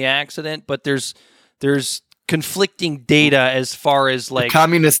from the accident, but there's conflicting data as far as The like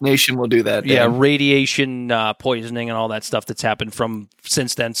communist nation will do that. yeah, Dan. radiation poisoning and all that stuff that's happened from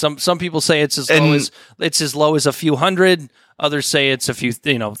since then. Some people say it's as low as a few hundred. Others say it's a few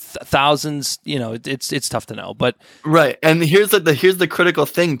thousands. It's tough to know, but Right. And here's the critical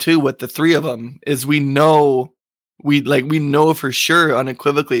thing too with the three of them is we know for sure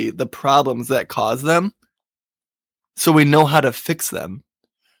unequivocally the problems that cause them. So we know how to fix them.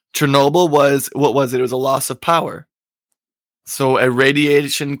 Chernobyl was what was it? It was a loss of power. So a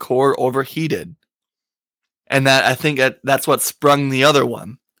radiation core overheated. And that I think that's what sprung the other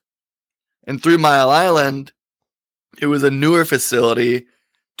one. And 3 Mile Island, it was a newer facility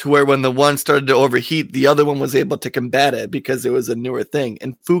to where when the one started to overheat, the other one was able to combat it because it was a newer thing.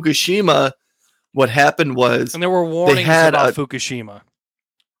 In Fukushima, what happened was and there were warnings had about Fukushima.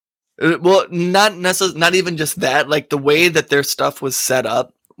 well, not even just that. Like the way that their stuff was set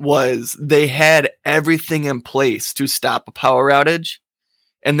up was they had everything in place to stop a power outage,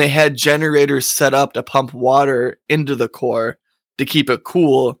 and they had generators set up to pump water into the core to keep it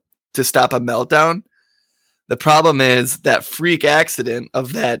cool to stop a meltdown. The problem is that freak accident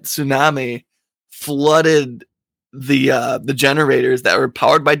of that tsunami flooded the generators that were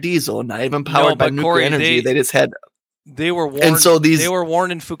powered by diesel, not even powered by nuclear Corey, energy. They just had. They were warned. And so they were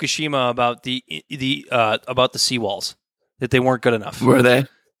warned in Fukushima about the seawalls that they weren't good enough. Were they?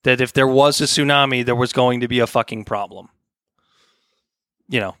 That if there was a tsunami, there was going to be a fucking problem.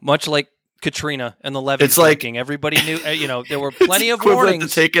 Much like Katrina and the levees It's like- breaking. Everybody knew. There were plenty It's of equivalent warnings.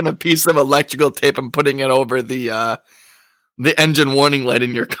 to taking a piece of electrical tape and putting it over the engine warning light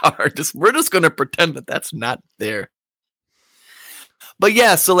in your car. We're just going to pretend that that's not there. But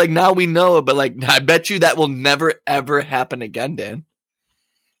yeah, so like now we know, but like I bet you that will never ever happen again, Dan.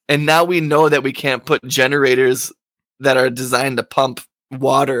 And now we know that we can't put generators that are designed to pump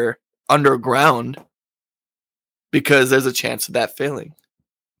water underground because there's a chance of that failing.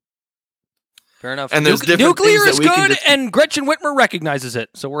 Fair enough. And there's different nuclear things is that we can good, just- and Gretchen Whitmer recognizes it.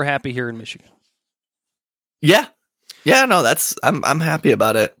 So we're happy here in Michigan. Yeah. Yeah, no, I'm happy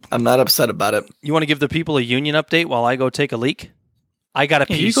about it. I'm not upset about it. You want to give the people a union update while I go take a leak? I got to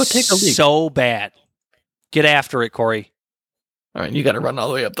pee you go take a leak. so bad. Get after it, Corey. All right, you got to run all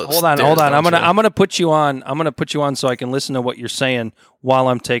the way up those Hold on. stairs, I'm don't you? gonna put you on. I'm gonna put you on so I can listen to what you're saying while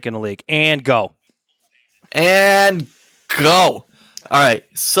I'm taking a leak. And go. And go. All right,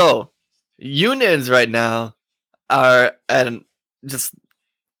 so unions right now are just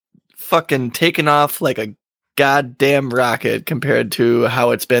fucking taking off like a goddamn rocket compared to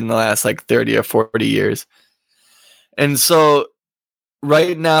how it's been the last like 30 or 40 years. And so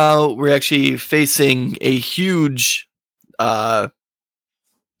right now we're actually facing a huge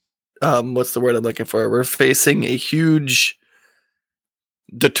what's the word I'm looking for? We're facing a huge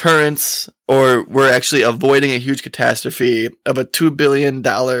deterrence, or we're actually avoiding a huge catastrophe of a $2 billion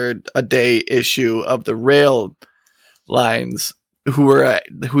a day issue of the rail lines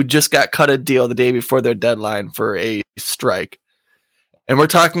who just got cut a deal the day before their deadline for a strike. And we're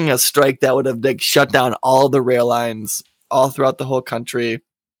talking a strike that would have like shut down all the rail lines all throughout the whole country.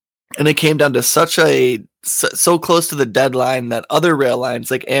 And it came down to so close to the deadline that other rail lines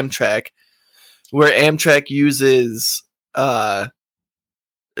like Amtrak, where Amtrak uses the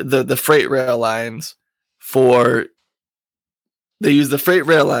freight rail lines they use the freight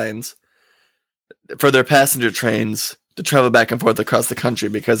rail lines for their passenger trains to travel back and forth across the country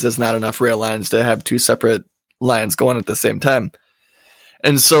because there's not enough rail lines to have two separate lines going at the same time.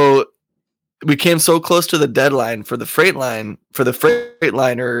 And so we came so close to the deadline for the freightliner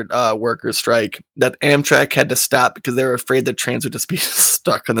workers strike that Amtrak had to stop because they were afraid the trains would just be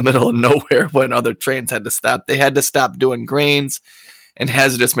stuck in the middle of nowhere when other trains had to stop. They had to stop doing grains and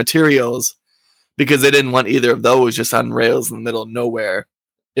hazardous materials because they didn't want either of those just on rails in the middle of nowhere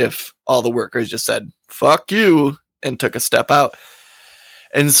if all the workers just said, fuck you, and took a step out.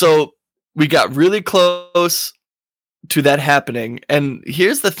 And so we got really close to that happening. And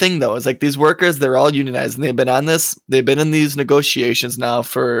here's the thing though, is like these workers, they're all unionized and they've been in these negotiations now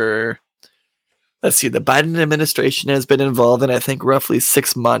for, let's see, the Biden administration has been involved in, I think, roughly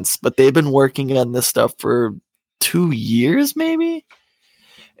 6 months, but they've been working on this stuff for 2 years maybe.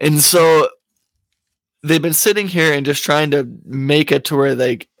 And so they've been sitting here and just trying to make it to where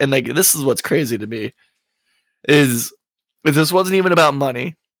this is what's crazy to me is if this wasn't even about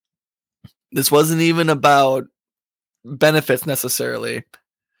money, this wasn't even about benefits necessarily.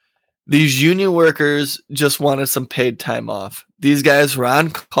 These union workers just wanted some paid time off. These guys were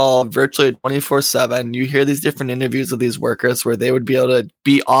on call virtually 24/7. You hear these different interviews of these workers where they would be able to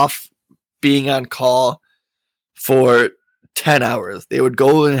be off being on call for 10 hours. They would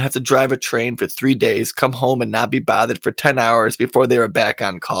go and have to drive a train for 3 days, come home and not be bothered for 10 hours before they were back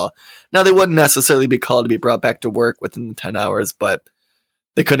on call. Now, they wouldn't necessarily be called to be brought back to work within the 10 hours, but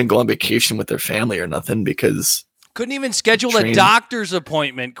they couldn't go on vacation with their family or nothing because couldn't even schedule a doctor's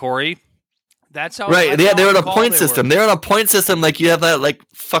appointment, Corey. That's how. Right. Yeah, they're on a point system. They're on a point system like you have that like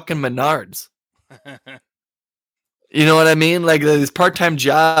fucking Menards. You know what I mean? Like these part-time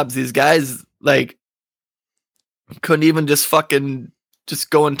jobs, these guys like couldn't even just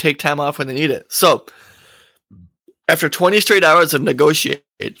go and take time off when they need it. So after 20 straight hours of negotiations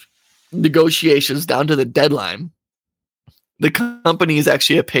down to the deadline, the companies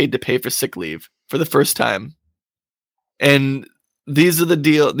actually paid to pay for sick leave for the first time. And these are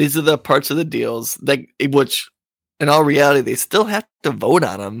the parts of the deals that, which in all reality, they still have to vote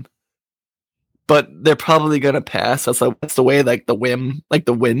on them, but they're probably going to pass. That's the way, like the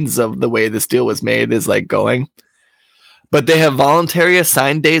winds of the way this deal was made is like going. But they have voluntary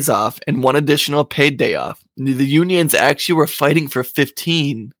assigned days off and one additional paid day off. The unions actually were fighting for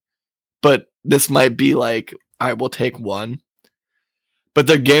 15, but this might be like, all right, we'll take one. But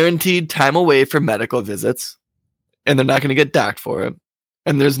they're guaranteed time away for medical visits, and they're not going to get docked for it.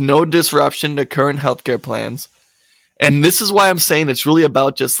 And there's no disruption to current healthcare plans. And this is why I'm saying it's really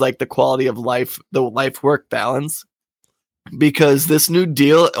about just like the quality of life, the life-work balance. Because this new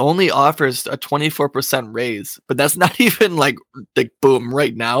deal only offers a 24% raise, but that's not even like boom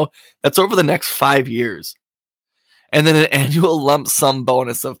right now. That's over the next 5 years. And then an annual lump sum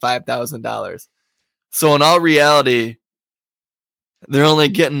bonus of $5,000. So in all reality, they're only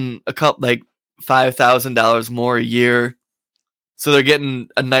getting a couple, like $5,000 more a year. So they're getting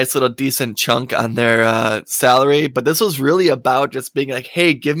a nice little decent chunk on their salary. But this was really about just being like,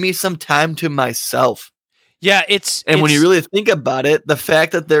 hey, give me some time to myself. Yeah, when you really think about it, the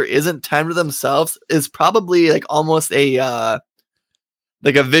fact that there isn't time to themselves is probably like almost a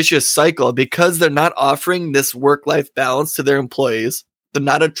vicious cycle because they're not offering this work-life balance to their employees. They're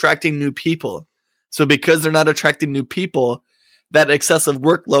not attracting new people. So because they're not attracting new people, that excessive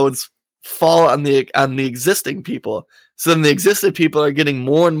workloads fall on the existing people. So then the existing people are getting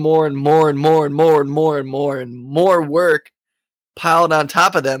more and more and more and more and more and more and more and more work piled on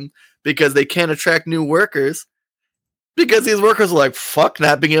top of them because they can't attract new workers because these workers are like, fuck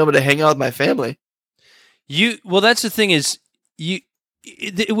not being able to hang out with my family. Well, that's the thing is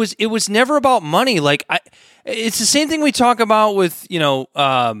it was never about money. Like it's the same thing we talk about with,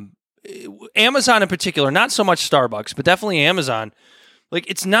 Amazon in particular, not so much Starbucks, but definitely Amazon. Like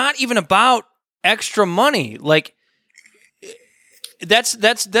it's not even about extra money. Like that's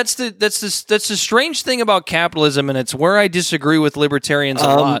the strange thing about capitalism, and it's where I disagree with libertarians a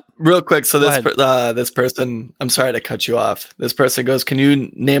lot. Real quick, so this person, I'm sorry to cut you off. This person goes, "Can you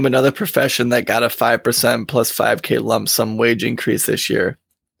name another profession that got a 5% plus 5K lump sum wage increase this year?"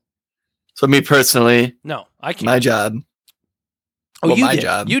 So me personally, no, I can't. My job. Oh, well, you my did.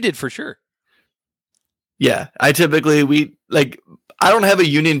 job. You did for sure. Yeah, I typically I don't have a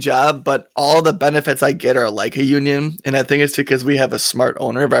union job, but all the benefits I get are like a union. And I think it's because we have a smart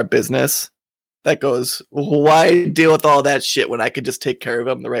owner of our business that goes, why deal with all that shit when I could just take care of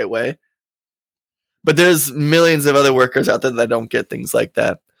them the right way? But there's millions of other workers out there that don't get things like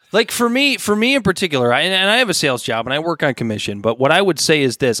that. Like for me in particular, and I have a sales job and I work on commission, but what I would say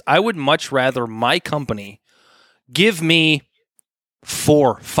is this: I would much rather my company give me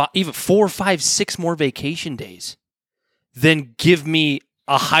 4, 5, 6 more vacation days than give me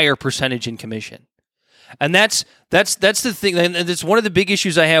a higher percentage in commission. And that's the thing, and it's one of the big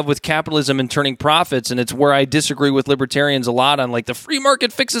issues I have with capitalism and turning profits, and it's where I disagree with libertarians a lot on, like, the free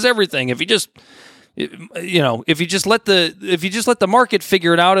market fixes everything. If you just let the market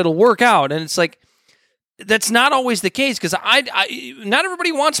figure it out, it'll work out. And it's like, that's not always the case, because not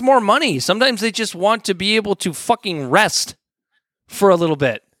everybody wants more money. Sometimes they just want to be able to fucking rest for a little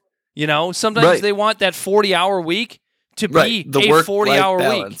bit. Sometimes they want that 40-hour week to be the a 40-hour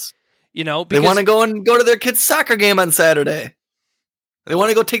week. They want to go to their kid's soccer game on Saturday. They want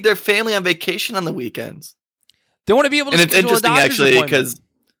to go take their family on vacation on the weekends. They want to be able to. And it's interesting, actually, because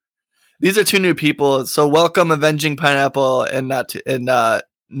these are 2 new people. So welcome, Avenging Pineapple, and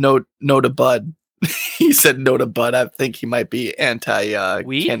no to Bud. He said no to Bud. I think he might be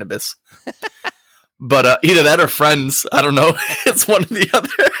anti-cannabis. But either that or friends. I don't know. It's one or the other.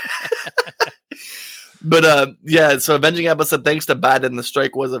 But yeah, so Avenging Apple said thanks to Biden, the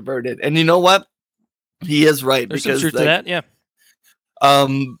strike was averted. And you know what? He is right. There's some truth to that, yeah.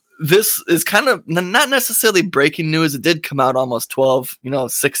 This is kind of not necessarily breaking news. It did come out almost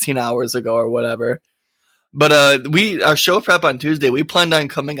 16 hours ago or whatever. But our show prep on Tuesday, we planned on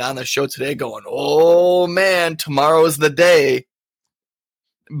coming on the show today going, oh man, tomorrow's the day.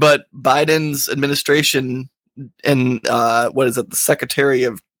 But Biden's administration and the Secretary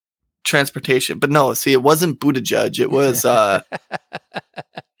of Transportation, but no, see, it wasn't Buttigieg. It was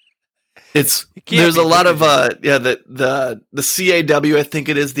there's a lot of the CAW, I think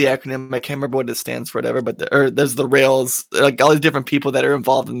it is the acronym. I can't remember what it stands for, whatever. But there's the rails, like all these different people that are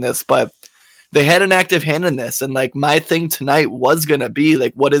involved in this. But they had an active hand in this, and like my thing tonight was gonna be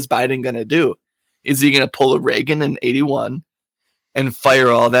like, what is Biden gonna do? Is he gonna pull a Reagan in '81 and fire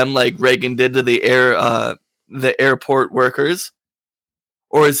all them like Reagan did to the airport workers?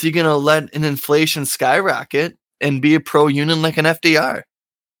 Or is he going to let an inflation skyrocket and be a pro-union like an FDR?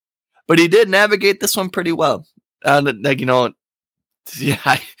 But he did navigate this one pretty well. I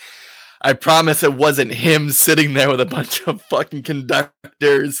promise it wasn't him sitting there with a bunch of fucking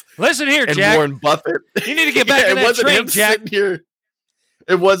conductors. Listen here, and Jack. Warren Buffett. You need to get back in that train, Jack.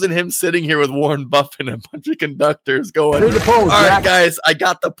 It wasn't him sitting here with Warren Buffett and a bunch of conductors going, Here's the pose, all right, Jack. guys, I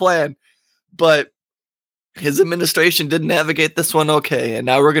got the plan. But his administration did navigate this one okay. And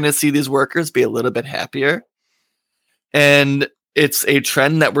now we're going to see these workers be a little bit happier. And it's a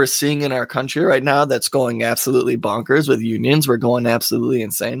trend that we're seeing in our country right now that's going absolutely bonkers with unions. We're going absolutely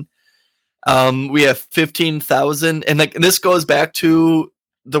insane. We have 15,000. And like this goes back to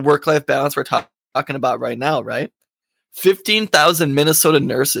the work-life balance we're talking about right now, right? 15,000 Minnesota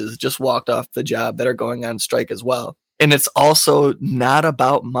nurses just walked off the job that are going on strike as well. And it's also not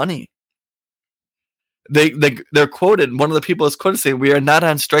about money. They're quoted. One of the people is quoted saying, "We are not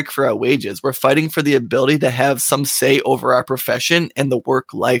on strike for our wages. We're fighting for the ability to have some say over our profession and the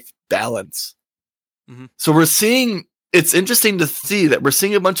work-life balance." Mm-hmm. So we're seeing. It's interesting to see that we're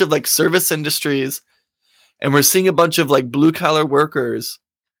seeing a bunch of like service industries, and we're seeing a bunch of like blue-collar workers.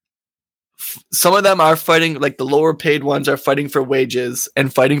 Some of them are fighting, like the lower-paid ones are fighting for wages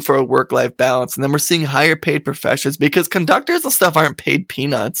and fighting for a work-life balance, and then we're seeing higher-paid professions because conductors and stuff aren't paid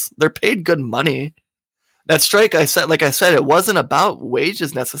peanuts; they're paid good money. That strike, like I said, it wasn't about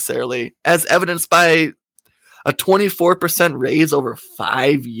wages necessarily, as evidenced by a 24% raise over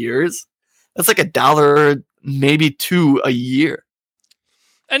 5 years. That's like $1, maybe $2 a year.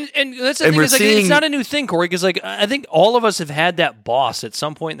 And that's the thing, is like, it's not a new thing, Corey, because like I think all of us have had that boss at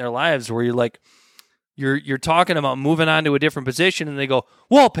some point in their lives where you're like, you're talking about moving on to a different position, and they go,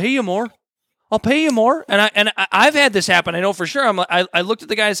 "Well, I'll pay you more. I'll pay you more." And I've had this happen. I know for sure. I looked at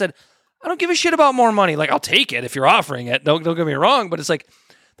the guy and said, "I don't give a shit about more money. Like, I'll take it if you're offering it. Don't get me wrong, but it's like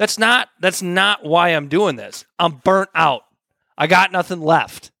that's not why I'm doing this. I'm burnt out. I got nothing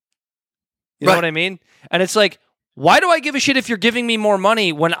left." You know what I mean? And it's like, Why do I give a shit if you're giving me more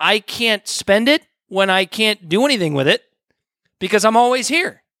money when I can't spend it, when I can't do anything with it, because I'm always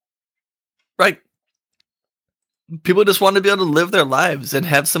here? Right. People just want to be able to live their lives and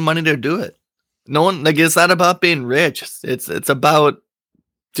have some money to do it. No one, like, it's not about being rich. It's about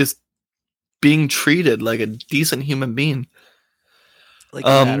just being treated like a decent human being. Like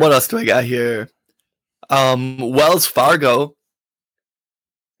What else do I got here? Wells Fargo,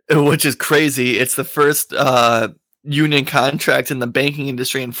 which is crazy. It's the first union contract in the banking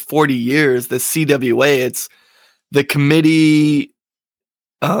industry in 40 years. The CWA. It's the committee.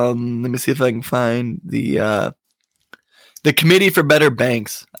 Let me see if I can find the Committee for Better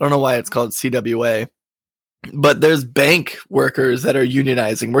Banks. I don't know why it's called CWA, but there's bank workers that are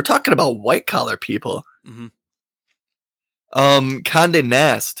unionizing. We're talking about white collar people. Mm-hmm. Condé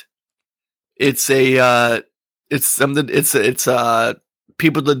Nast. It's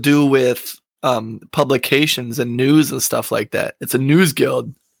people to do with publications and news and stuff like that. It's a news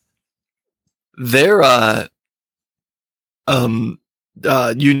guild. They're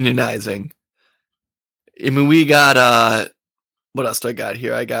unionizing. I mean, we got what else do I got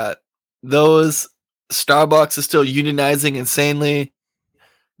here? I got those. Starbucks is still unionizing insanely.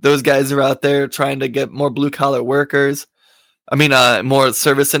 Those guys are out there trying to get more blue collar workers. I mean, more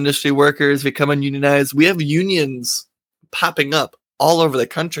service industry workers becoming unionized. We have unions popping up all over the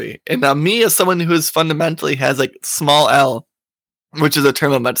country. And now, me as someone who is fundamentally has like small L, which is a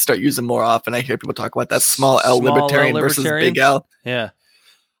term I'm about to start using more often. I hear people talk about that small L libertarian versus big L. Yeah.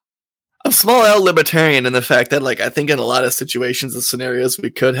 I'm small L libertarian in the fact that, like, I think in a lot of situations and scenarios, we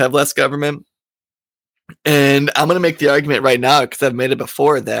could have less government. And I'm going to make the argument right now, because I've made it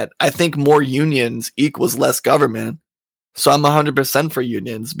before, that I think more unions equals less government. So I'm 100% for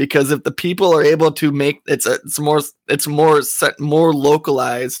unions, because if the people are able to make it's more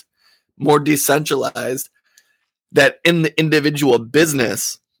localized, more decentralized, that in the individual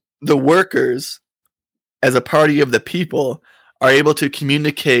business, the workers, as a party of the people, are able to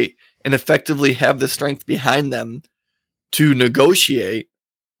communicate and effectively have the strength behind them to negotiate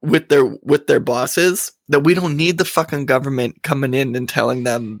with their bosses, that we don't need the fucking government coming in and telling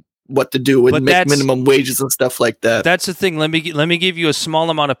them what to do and make minimum wages and stuff like that. That's the thing. Let me give you a small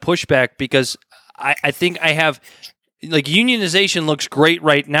amount of pushback, because I think I have, like, unionization looks great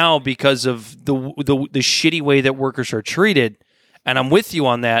right now because of the shitty way that workers are treated. And I'm with you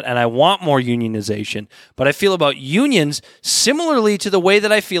on that, and I want more unionization. But I feel about unions similarly to the way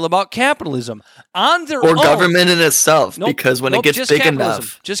that I feel about capitalism. On their own, government in itself, because when it gets big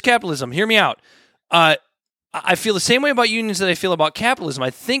enough. Just capitalism. Hear me out. I feel the same way about unions that I feel about capitalism. I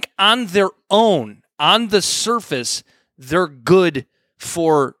think on their own, on the surface, they're good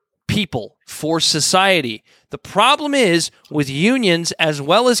for people, for society. The problem is with unions as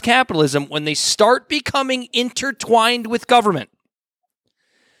well as capitalism, when they start becoming intertwined with government,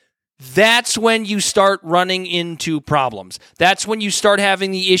 that's when you start running into problems. That's when you start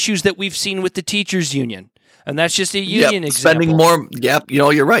having the issues that we've seen with the teachers union. And that's just a union example. Spending more. Yep.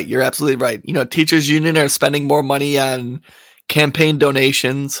 You're right. You're absolutely right. Teachers union are spending more money on campaign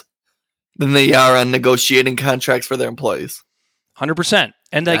donations than they are on negotiating contracts for their employees. 100%.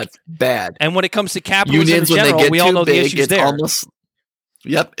 And that's bad. And when it comes to capitalism unions, in general, we all know big, the issues there.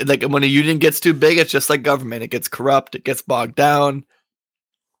 Like when a union gets too big, it's just like government. It gets corrupt. It gets bogged down.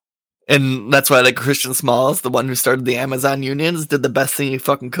 And that's why, like, Christian Smalls, the one who started the Amazon unions, did the best thing he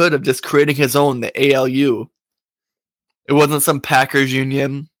fucking could of just creating his own, the ALU. It wasn't some Packers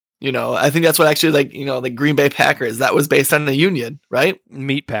union. I think that's what actually, the Green Bay Packers, that was based on the union, right?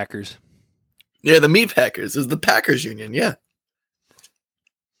 Meat Packers. Yeah, the Meat Packers is the Packers union, yeah.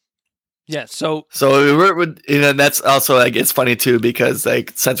 Yeah, so that's also, like, it's funny too, because,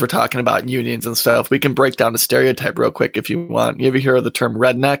 like, since we're talking about unions and stuff, we can break down the stereotype real quick if you want. You ever hear of the term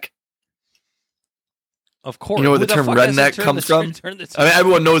redneck? Of course. You know where the term redneck comes from? I mean,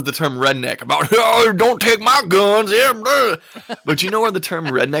 everyone knows the term redneck about, oh, don't take my guns. Yeah, but you know where the term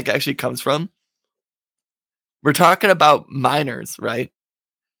redneck actually comes from? We're talking about miners, right?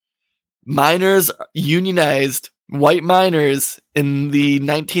 Miners, unionized, white miners in the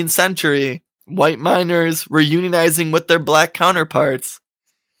 19th century. White miners were unionizing with their black counterparts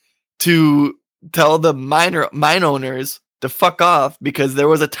to tell the mine owners to fuck off, because there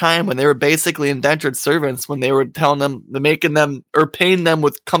was a time when they were basically indentured servants, when they were telling them, making them or paying them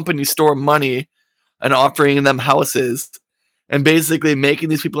with company store money and offering them houses, and basically making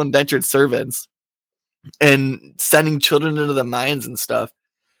these people indentured servants and sending children into the mines and stuff.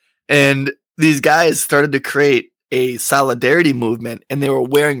 And these guys started to create a solidarity movement, and they were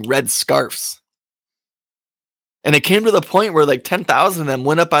wearing red scarves. And it came to the point where, like, 10,000 of them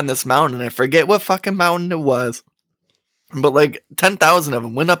went up on this mountain, and I forget what fucking mountain it was. but like 10,000 of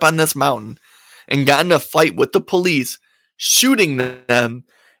them went up on this mountain and got in a fight with the police, shooting them.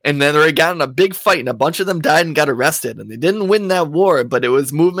 And then they got in a big fight, and a bunch of them died and got arrested. And they didn't win that war, but it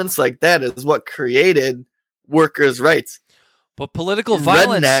was movements like that is what created workers' rights. But political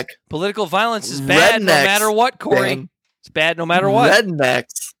violence is bad no matter what, Corey. Man, it's bad no matter what.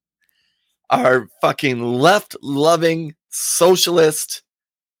 Rednecks are fucking left-loving, socialist,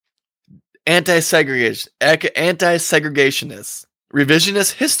 anti-segregationists.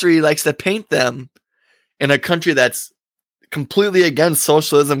 Revisionist history likes to paint them in a country that's completely against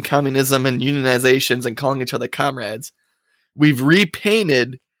socialism, communism, and unionizations and calling each other comrades. We've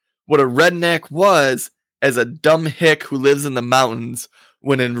repainted what a redneck was as a dumb hick who lives in the mountains,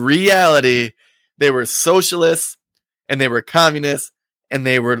 when in reality, they were socialists and they were communists and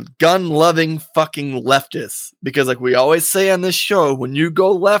they were gun-loving fucking leftists. Because like we always say on this show, when you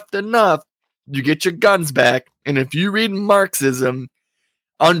go left enough, you get your guns back. And if you read Marxism,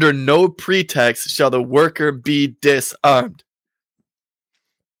 under no pretext shall the worker be disarmed.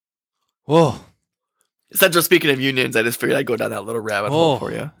 Whoa. Essentially, speaking of unions, I just figured I'd go down that little rabbit hole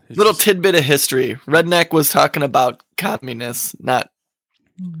for you. Little tidbit of history. Redneck was talking about communists, not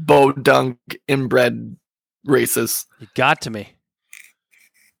bodunk inbred racists. You got to me.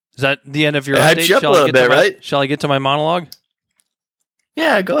 Is that the end of your update? Shall a little bit, right? Shall I get to my monologue?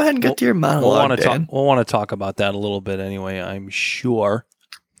 Yeah, go ahead and get to your monologue, We'll want to talk about that a little bit anyway, I'm sure.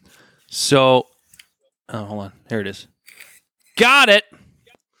 So, hold on. Here it is. Got it.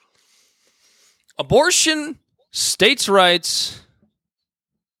 Abortion, states' rights,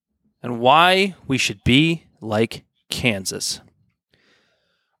 and why we should be like Kansas.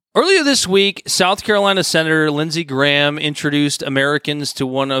 Earlier this week, South Carolina Senator Lindsey Graham introduced Americans to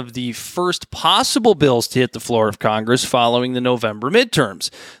one of the first possible bills to hit the floor of Congress following the November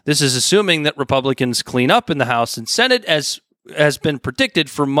midterms. This is assuming that Republicans clean up in the House and Senate, as has been predicted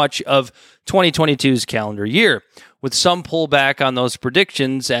for much of 2022's calendar year, with some pullback on those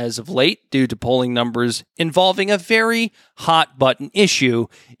predictions as of late due to polling numbers involving a very hot-button issue.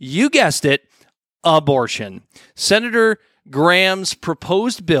 You guessed it, abortion. Senator Graham's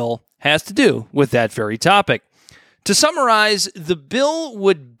proposed bill has to do with that very topic. To summarize, the bill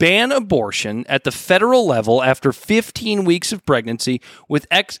would ban abortion at the federal level after 15 weeks of pregnancy, with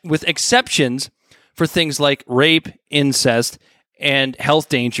exceptions for things like rape, incest, and health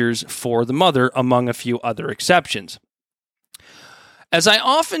dangers for the mother, among a few other exceptions. As I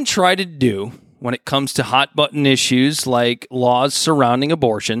often try to do when it comes to hot-button issues like laws surrounding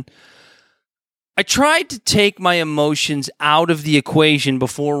abortion, I tried to take my emotions out of the equation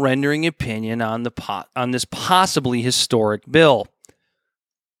before rendering opinion on this possibly historic bill.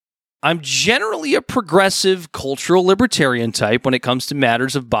 I'm generally a progressive, cultural libertarian type when it comes to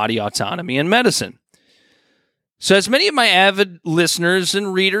matters of body autonomy and medicine. So as many of my avid listeners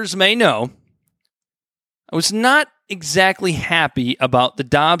and readers may know, I was not exactly happy about the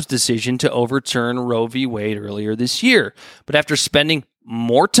Dobbs decision to overturn Roe v. Wade earlier this year. But after spending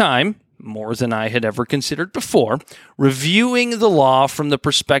more time, more than I had ever considered before, reviewing the law from the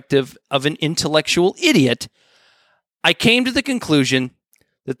perspective of an intellectual idiot, I came to the conclusion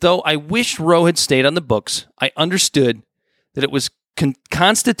that though I wished Roe had stayed on the books, I understood that it was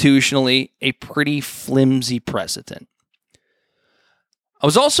constitutionally a pretty flimsy precedent. I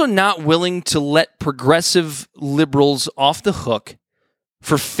was also not willing to let progressive liberals off the hook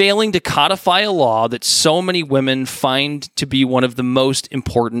for failing to codify a law that so many women find to be one of the most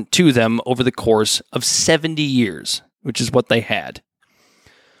important to them over the course of 70 years, which is what they had.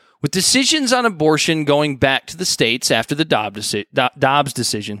 With decisions on abortion going back to the states after the Dobbs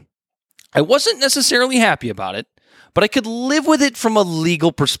decision, I wasn't necessarily happy about it, but I could live with it from a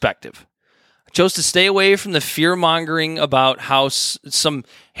legal perspective. I chose to stay away from the fear-mongering about how some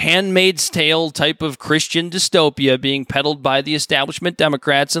Handmaid's Tale type of Christian dystopia being peddled by the establishment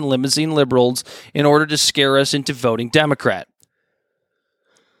Democrats and limousine liberals in order to scare us into voting Democrat.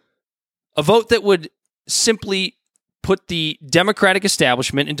 A vote that would simply put the Democratic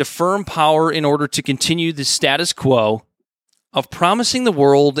establishment into firm power in order to continue the status quo of promising the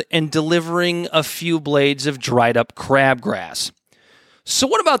world and delivering a few blades of dried-up crabgrass. So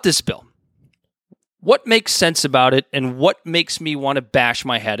what about this bill? What makes sense about it, and what makes me want to bash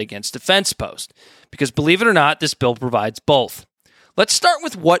my head against a fence post? Because believe it or not, this bill provides both. Let's start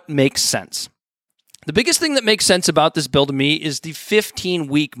with what makes sense. The biggest thing that makes sense about this bill to me is the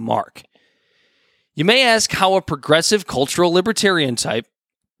 15-week mark. You may ask how a progressive cultural libertarian type,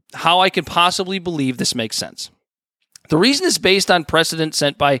 how I can possibly believe this makes sense. The reason is based on precedent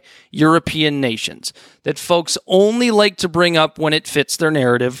set by European nations that folks only like to bring up when it fits their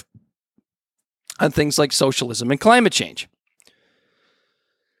narrative. on things like socialism and climate change.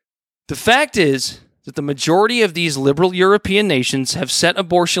 The fact is that the majority of these liberal European nations have set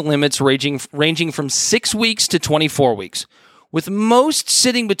abortion limits ranging from 6 weeks to 24 weeks, with most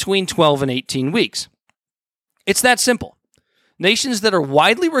sitting between 12 and 18 weeks. It's that simple. Nations that are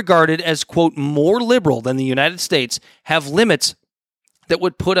widely regarded as, quote, more liberal than the United States have limits that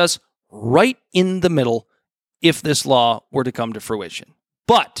would put us right in the middle if this law were to come to fruition.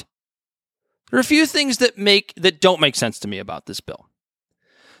 But there are a few things that don't make sense to me about this bill.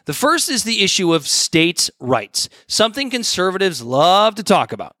 The first is the issue of states' rights, something conservatives love to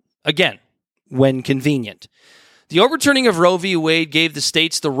talk about, again, when convenient. The overturning of Roe v. Wade gave the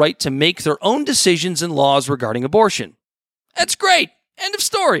states the right to make their own decisions and laws regarding abortion. That's great. End of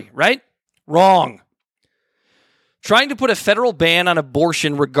story, right? Wrong. Trying to put a federal ban on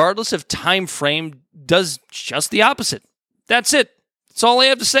abortion, regardless of time frame, does just the opposite. That's it. That's all I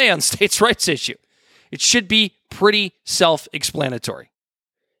have to say on states' rights issue. It should be pretty self-explanatory.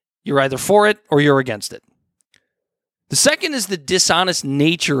 You're either for it or you're against it. The second is the dishonest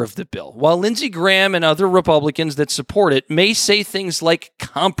nature of the bill. While Lindsey Graham and other Republicans that support it may say things like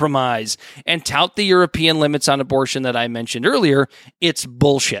compromise and tout the European limits on abortion that I mentioned earlier, it's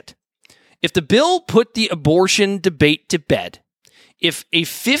bullshit. If the bill put the abortion debate to bed, if a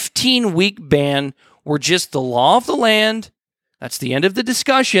 15-week ban were just the law of the land, that's the end of the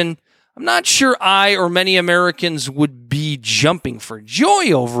discussion. I'm not sure I or many Americans would be jumping for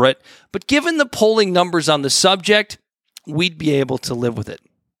joy over it, but given the polling numbers on the subject, we'd be able to live with it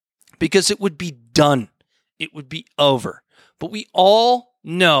because it would be done. It would be over. But we all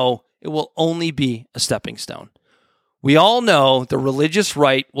know it will only be a stepping stone. We all know the religious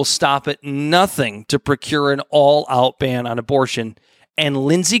right will stop at nothing to procure an all-out ban on abortion, and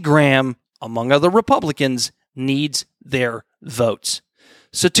Lindsey Graham, among other Republicans, needs their votes.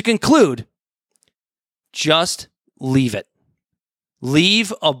 So to conclude, just leave it.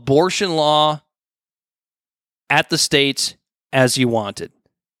 Leave abortion law at the states as you wanted.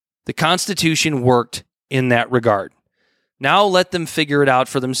 The Constitution worked in that regard. Now let them figure it out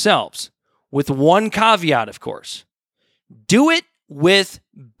for themselves. With one caveat, of course. Do it with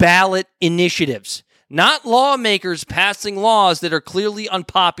ballot initiatives, not lawmakers passing laws that are clearly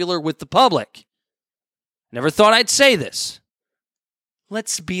unpopular with the public. Never thought I'd say this.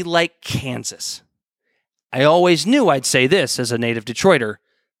 Let's be like Kansas. I always knew I'd say this as a native Detroiter.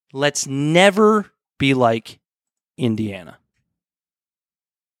 Let's never be like Indiana.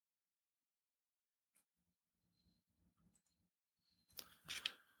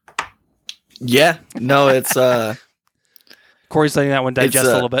 Yeah, no, it's Corey's letting that one digest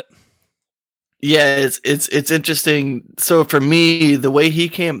a little bit. Yeah, it's interesting. So for me, the way he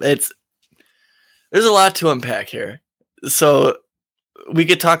came, there's a lot to unpack here. So we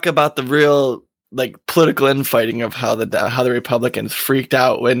could talk about the real political infighting of how the Republicans freaked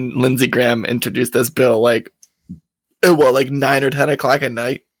out when Lindsey Graham introduced this bill, 9 or 10 o'clock at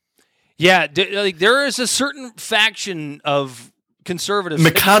night. Yeah, there is a certain faction of conservatives.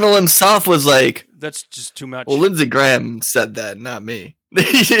 McConnell himself was like, "That's just too much." Well, Lindsey Graham said that, not me,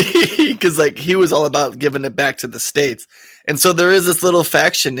 because he was all about giving it back to the states. And so there is this little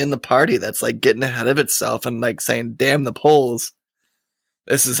faction in the party that's getting ahead of itself and saying, "Damn the polls.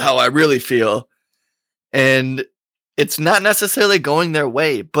 This is how I really feel." And it's not necessarily going their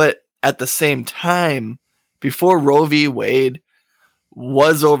way, but at the same time, before Roe v. Wade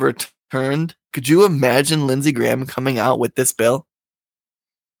was overturned, could you imagine Lindsey Graham coming out with this bill?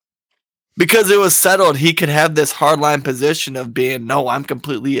 Because it was settled, he could have this hardline position of being, no, I'm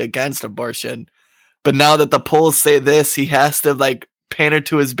completely against abortion. But now that the polls say this, he has to pander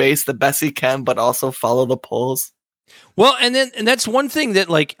to his base the best he can, but also follow the polls. Well, and that's one thing that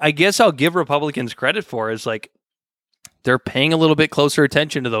I guess I'll give Republicans credit for is they're paying a little bit closer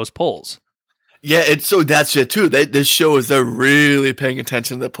attention to those polls. Yeah, that's it too. This shows they're really paying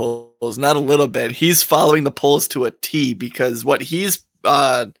attention to the polls, not a little bit. He's following the polls to a T because what he's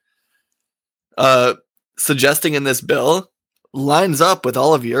suggesting in this bill lines up with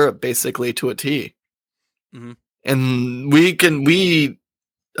all of Europe basically to a T. Mm-hmm. And we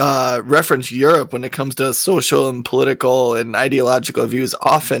reference Europe when it comes to social and political and ideological views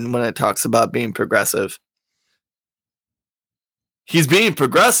often when it talks about being progressive. He's being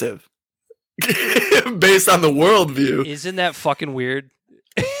progressive based on the worldview. Isn't that fucking weird?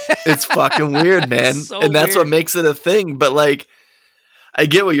 It's fucking weird, man. So and that's weird. What makes it a thing. But I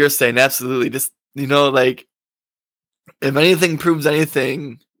get what you're saying. Absolutely. Just, if anything proves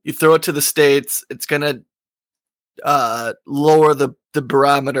anything, you throw it to the states, it's going to lower the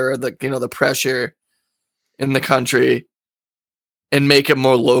barometer, the pressure in the country. and make it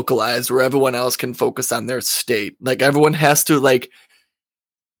more localized where everyone else can focus on their state. Like everyone has to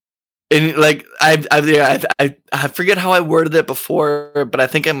and like I forget how I worded it before, but I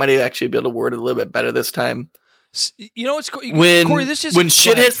think I might actually be able to word it a little bit better this time. You know what's when Corey, this is when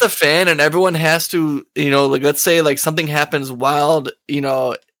shit hits the fan and everyone has to, like let's say like something happens wild,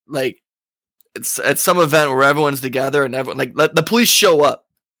 like it's at some event where everyone's together and everyone let the police show up.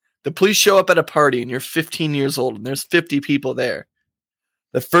 The police show up at a party and you're 15 years old and there's 50 people there.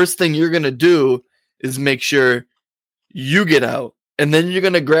 The first thing you're going to do is make sure you get out. And then you're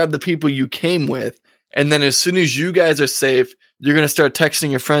going to grab the people you came with. And then as soon as you guys are safe, you're going to start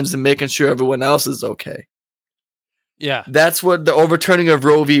texting your friends and making sure everyone else is okay. Yeah. That's what the overturning of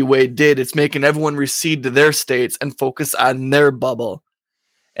Roe v. Wade did. It's making everyone recede to their states and focus on their bubble.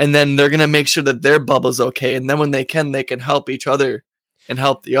 And then they're going to make sure that their bubble's okay. And then when they can help each other and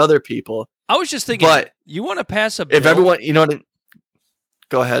help the other people. I was just thinking, but you want to pass a bill? If everyone,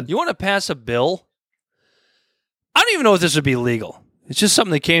 go ahead. You want to pass a bill? I don't even know if this would be legal. It's just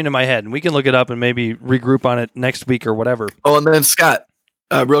something that came to my head, and we can look it up and maybe regroup on it next week or whatever. Oh, and then Scott,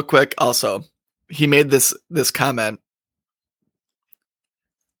 real quick, also, he made this comment.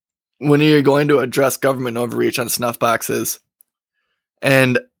 When you're going to address government overreach on snuff boxes,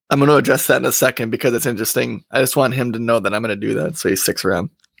 and I'm going to address that in a second because it's interesting. I just want him to know that I'm going to do that, so he sticks around.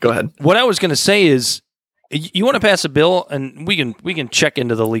 Go ahead. What I was going to say is, you want to pass a bill, and we can check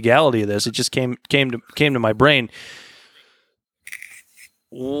into the legality of this. It just came to my brain.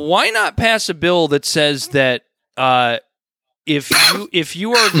 Why not pass a bill that says that if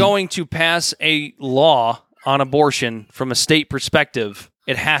you are going to pass a law on abortion from a state perspective,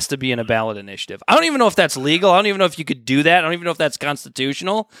 it has to be in a ballot initiative. I don't even know if that's legal. I don't even know if you could do that. I don't even know if that's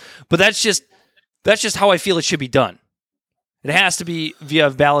constitutional. But that's just how I feel it should be done. It has to be via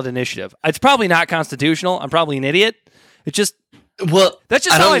ballot initiative. It's probably not constitutional. I'm probably an idiot. It's just that's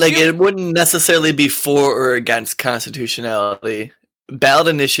just how I feel. It wouldn't necessarily be for or against constitutionality. Ballot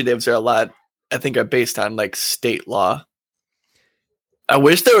initiatives are are based on like state law. I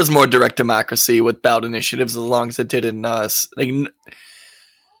wish there was more direct democracy with ballot initiatives, as long as it did in us.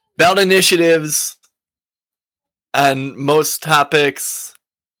 Ballot initiatives on most topics,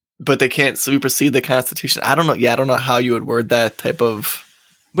 but they can't supersede the Constitution. I don't know. Yeah, I don't know how you would word that type of.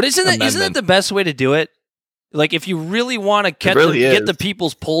 But isn't that the best way to do it? Like, if you really want to get the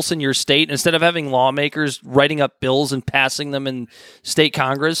people's pulse in your state, instead of having lawmakers writing up bills and passing them in state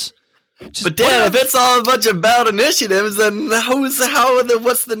Congress. But Dan, if it's all a bunch of ballot initiatives, then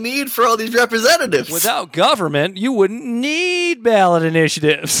what's the need for all these representatives? Without government, you wouldn't need ballot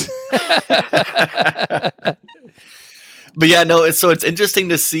initiatives. But yeah, no, it's interesting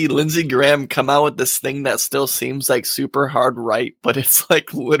to see Lindsey Graham come out with this thing that still seems like super hard right, but it's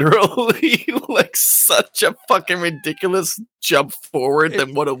like literally like such a fucking ridiculous jump forward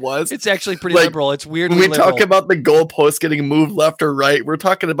than what it was. It's actually pretty liberal. It's weirdly when we liberal. talk about the goalpost getting moved left or right, we're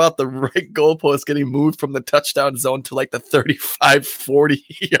talking about the right goalpost getting moved from the touchdown zone to like the 35, 40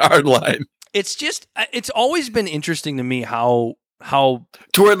 yard line. It's just, it's always been interesting to me how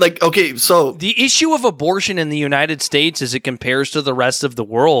to where, like, okay, so the issue of abortion in the United States as it compares to the rest of the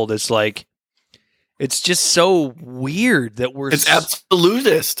world is like, it's just so weird that it's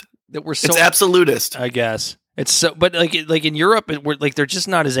absolutist. It's absolutist. I guess it's so, but like in Europe, they're just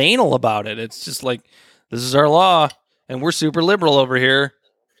not as anal about it. It's just like, this is our law, and we're super liberal over here.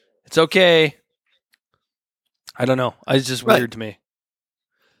 It's okay. I don't know. It's just weird to me.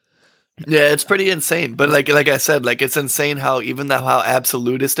 Yeah, it's pretty insane. But like I said, like, it's insane how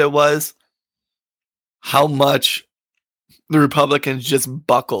absolutist it was, how much the Republicans just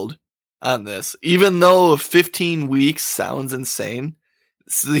buckled on this. Even though 15 weeks sounds insane,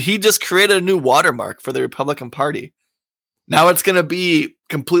 so he just created a new watermark for the Republican Party. Now it's going to be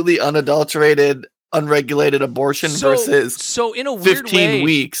completely unadulterated, unregulated abortion versus in a weird 15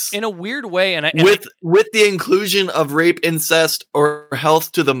 weeks. In a weird way, with the inclusion of rape, incest, or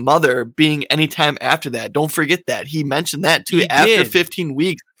health to the mother being anytime after that. Don't forget that. He mentioned that too. After 15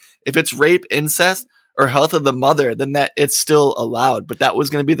 weeks, if it's rape, incest, or health of the mother, then that it's still allowed. But that was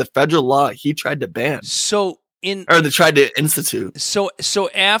going to be the federal law he tried to ban. They tried to institute. So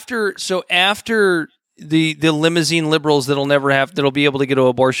after the limousine liberals that'll be able to get an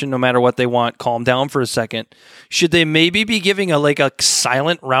abortion no matter what they want, calm down for a second. Should they maybe be giving a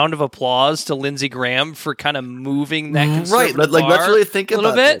silent round of applause to Lindsey Graham for kind of moving that conservative right? Like, let's really think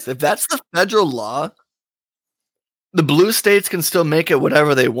about bit? this. If that's the federal law, the blue states can still make it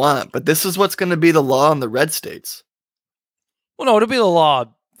whatever they want, but this is what's going to be the law in the red states. Well, no, it'll be the law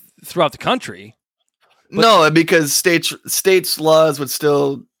throughout the country. No, because states' laws would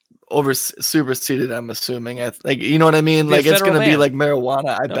still superseded. I'm assuming, like, you know what I mean. Be a Like, it's federal going to be ban. like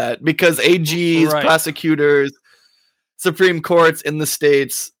marijuana, I Yep. bet, because AGs, Right. prosecutors, Supreme Courts in the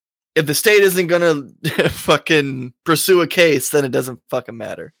states, if the state isn't going to fucking pursue a case, then it doesn't fucking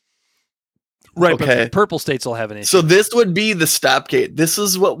matter. Right, Okay. but purple states will have an issue. So this would be the stopgate. This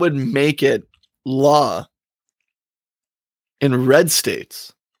is what would make it law in red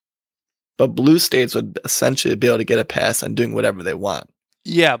states. But blue states would essentially be able to get a pass on doing whatever they want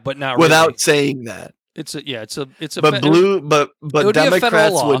yeah, but not without really. saying that. It's a But blue, but would be a federal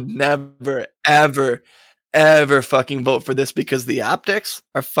Democrats law. would never, ever fucking vote for this because the optics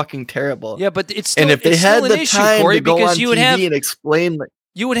are fucking terrible. Yeah, but it's still, And if they it's had still an the issue, time Corey, to go because on you would TV have and explain, like,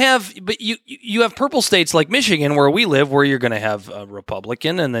 but you have purple states like Michigan where we live, where you're going to have a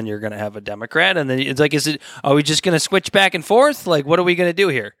Republican and then you're going to have a Democrat, and then it's like, are we just going to switch back and forth? Like, what are we going to do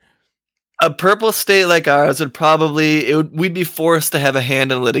here? a purple state like ours would probably we'd be forced to have a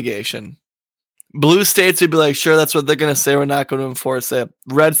hand in litigation. Blue states would be like, sure, that's what they're going to say. We're not going to enforce it.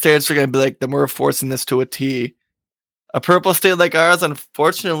 Red states are going to be like, then we're forcing this to a T. A purple state like ours,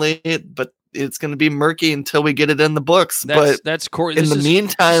 unfortunately, but it's going to be murky until we get it in the books. That's Corey. In the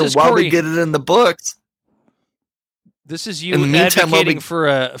meantime, while we get it in the books, this is you in the meantime, advocating for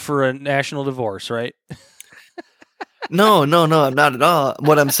a national divorce, right? No, I'm not at all.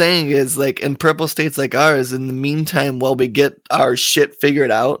 What I'm saying is, like, in purple states like ours, in the meantime, while we get our shit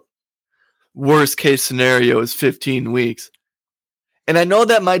figured out, worst case scenario is 15 weeks. And I know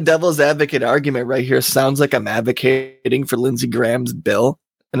that my devil's advocate argument right here sounds like I'm advocating for Lindsey Graham's bill,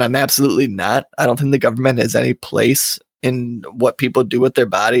 and I'm absolutely not. I don't think the government has any place in what people do with their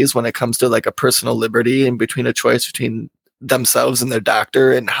bodies when it comes to, like, a personal liberty and between a choice between themselves and their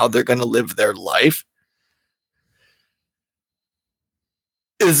doctor and how they're going to live their life.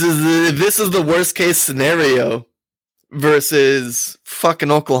 This is the worst case scenario versus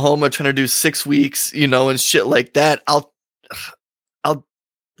fucking Oklahoma trying to do 6 weeks, and shit like that. I'll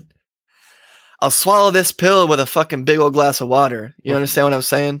swallow this pill with a fucking big old glass of water. You understand what I'm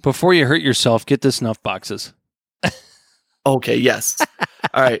saying? Before you hurt yourself, get the snuff boxes. Okay, yes.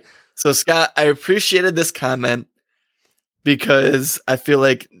 All right. So, Scott, I appreciated this comment because I feel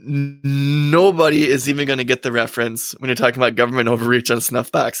like nobody is even going to get the reference when you're talking about government overreach on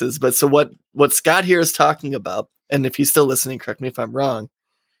snuff boxes. But so what Scott here is talking about, and if he's still listening, correct me if I'm wrong,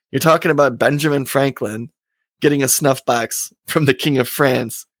 you're talking about Benjamin Franklin getting a snuff box from the King of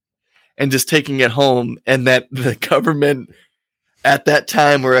France and just taking it home, and that the government at that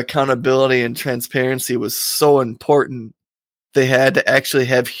time where accountability and transparency was so important, they had to actually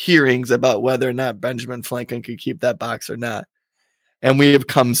have hearings about whether or not Benjamin Franklin could keep that box or not. And we have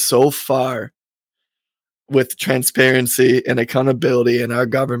come so far with transparency and accountability in our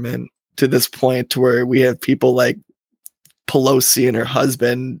government to this point to where we have people like Pelosi and her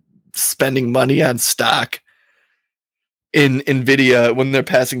husband spending money on stock in NVIDIA when they're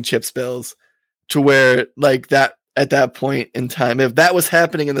passing chips bills, to where, like, that at that point in time, if that was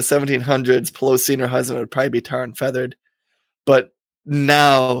happening in the 1700s, Pelosi and her husband would probably be tar and feathered. But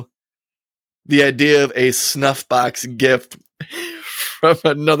now the idea of a snuff box gift from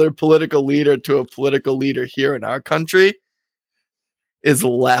another political leader to a political leader here in our country is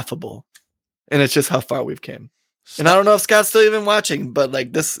laughable. And it's just how far we've came. And I don't know if Scott's still even watching, but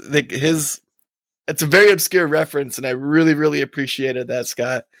like this, it's a very obscure reference, and I really, really appreciated that,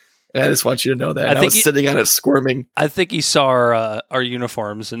 Scott. And I just want you to know that. I was sitting on it squirming. I think he saw our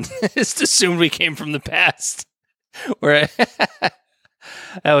uniforms and just assumed we came from the past. Where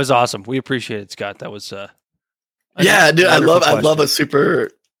that was awesome. We appreciate it, Scott. That was yeah, dude. I love question. a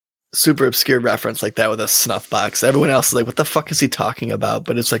super obscure reference like that with a snuff box. Everyone else is like, "What the fuck is he talking about?"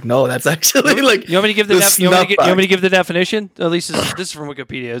 But it's like, no, that's actually like. You want me to give you want me to give the definition? At least this is from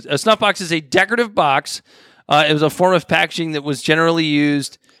Wikipedia. A snuff box is a decorative box. It was a form of packaging that was generally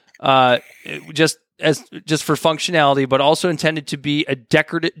used just for functionality, but also intended to be a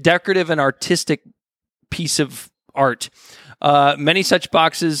decorative and artistic piece of art. Many such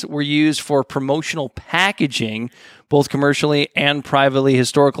boxes were used for promotional packaging, both commercially and privately.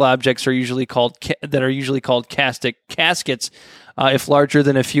 Historical objects are usually called caskets, if larger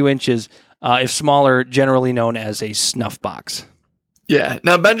than a few inches. If smaller, generally known as a snuff box. Yeah.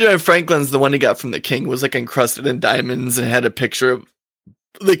 Now, Benjamin Franklin's the one he got from the king was like encrusted in diamonds and had a picture of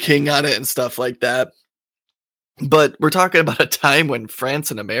the king on it and stuff like that. But we're talking about a time when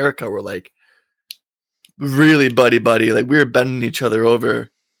France and America were like really buddy. Like, we were bending each other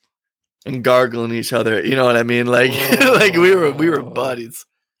over and gargling each other. You know what I mean? Like, like we were buddies.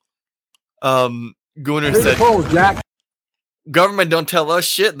 Gunnar said, Jack. "Government don't tell us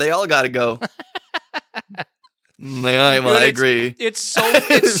shit. They all got to go." I agree. It's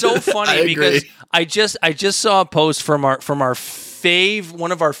so funny because I just saw a post from our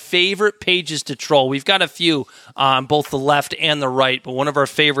one of our favorite pages to troll. We've got a few on both the left and the right, but one of our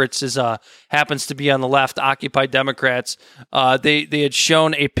favorites is happens to be on the left, Occupy Democrats. They had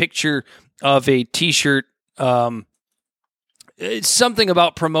shown a picture of a T-shirt. It's something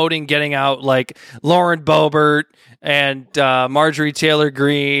about promoting getting out, like Lauren Boebert and Marjorie Taylor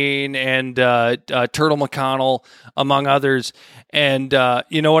Greene and Turtle McConnell, among others. And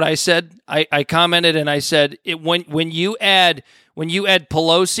you know what I said? I commented and I said, when you add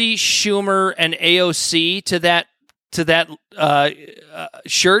Pelosi, Schumer, and AOC to that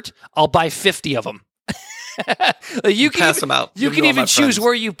shirt, I'll buy 50 of them. You can pass them out. You can even choose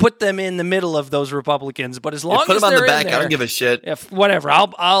where you put them in the middle of those Republicans, but as long put as them on they're the back, in there, I don't give a shit. Whatever,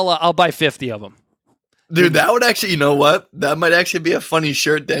 I'll buy 50 of them. Dude, that would actually, you know what? That might actually be a funny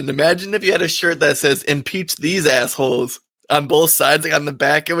shirt then. Imagine if you had a shirt that says "Impeach these assholes" on both sides. Like on the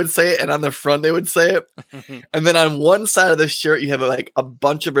back it would say it, and on the front they would say it. And then on one side of the shirt you have like a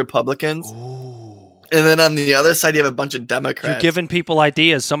bunch of Republicans. Ooh. And then on the other side, you have a bunch of Democrats. You're giving people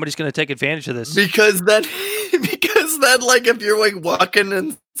ideas. Somebody's going to take advantage of this. Because then, like, if you're like walking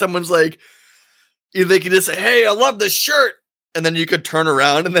and someone's like, they can just say, "Hey, I love this shirt," and then you could turn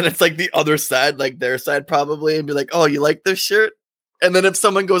around and then it's like the other side, like their side probably, and be like, "Oh, you like this shirt?" And then if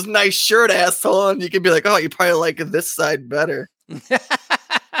someone goes, "Nice shirt, asshole," and you can be like, "Oh, you probably like this side better."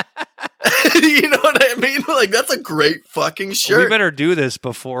 You know what I mean? Like, that's a great fucking shirt. We better do this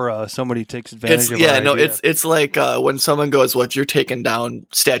before somebody takes advantage of our idea. It's like when someone goes, "Well, if you're taking down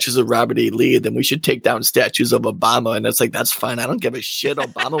statues of Robert E. Lee, then we should take down statues of Obama." And it's like, that's fine. I don't give a shit.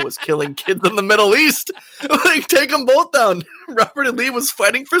 Obama was killing kids in the Middle East. Like, take them both down. Robert E. Lee was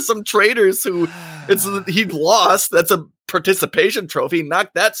fighting for some traitors who he lost. That's a participation trophy.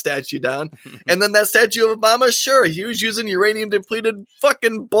 Knock that statue down. And then that statue of Obama, sure, he was using uranium depleted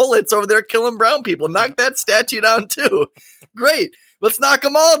fucking bullets over there killing brown people. Knock that statue down too. Great. Let's knock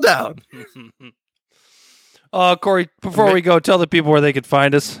them all down. Corey, before we go, tell the people where they could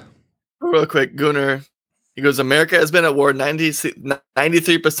find us. Real quick, Gunnar. He goes, America has been at war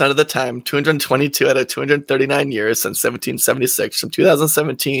 93% of the time, 222 out of 239 years since 1776. From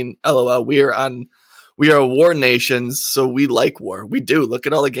 2017, LOL, we are a war nation, so we like war. We do. Look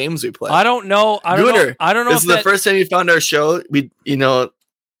at all the games we play. I don't know. I don't know. This is the first time you found our show.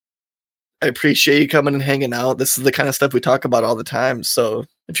 I appreciate you coming and hanging out. This is the kind of stuff we talk about all the time. So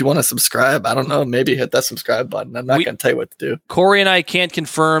if you want to subscribe, I don't know, maybe hit that subscribe button. I'm not going to tell you what to do. Corey and I can't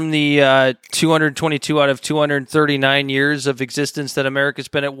confirm the 222 out of 239 years of existence that America's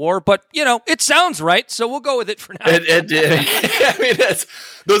been at war, but it sounds right, so we'll go with it for now. It did. I mean,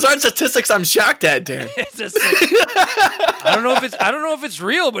 those aren't statistics I'm shocked at, Dan. I don't know if it's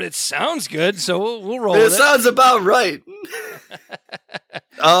real, but it sounds good, so we'll roll with it. It sounds about right.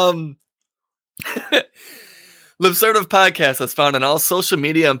 Libservative Podcast is found on all social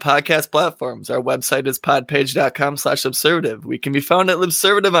media and podcast platforms. Our website is podpage.com/Libservative. We can be found at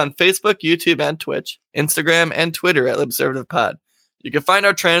Libservative on Facebook, YouTube, and Twitch, Instagram, and Twitter at LibservativePod. You can find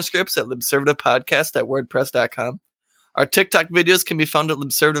our transcripts at libservativepodcast.wordpress.com. Our TikTok videos can be found at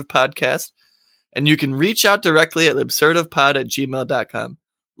Libservative Podcast, and you can reach out directly at libservativepod@gmail.com.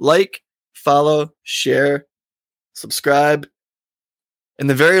 Like, follow, share, subscribe. In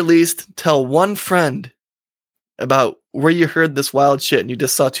the very least, tell one friend about where you heard this wild shit and you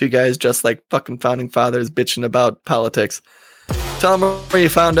just saw two guys dressed like fucking founding fathers bitching about politics. Tell them where you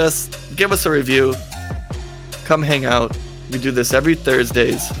found us. Give us a review. Come hang out. We do this every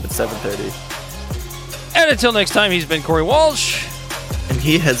Thursdays at 7:30. And until next time, he's been Corey Walsh. And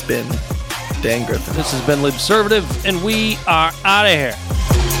he has been Dan Griffin. This has been Libservative, and we are out of here.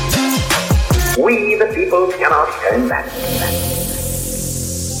 We, the people, cannot turn back.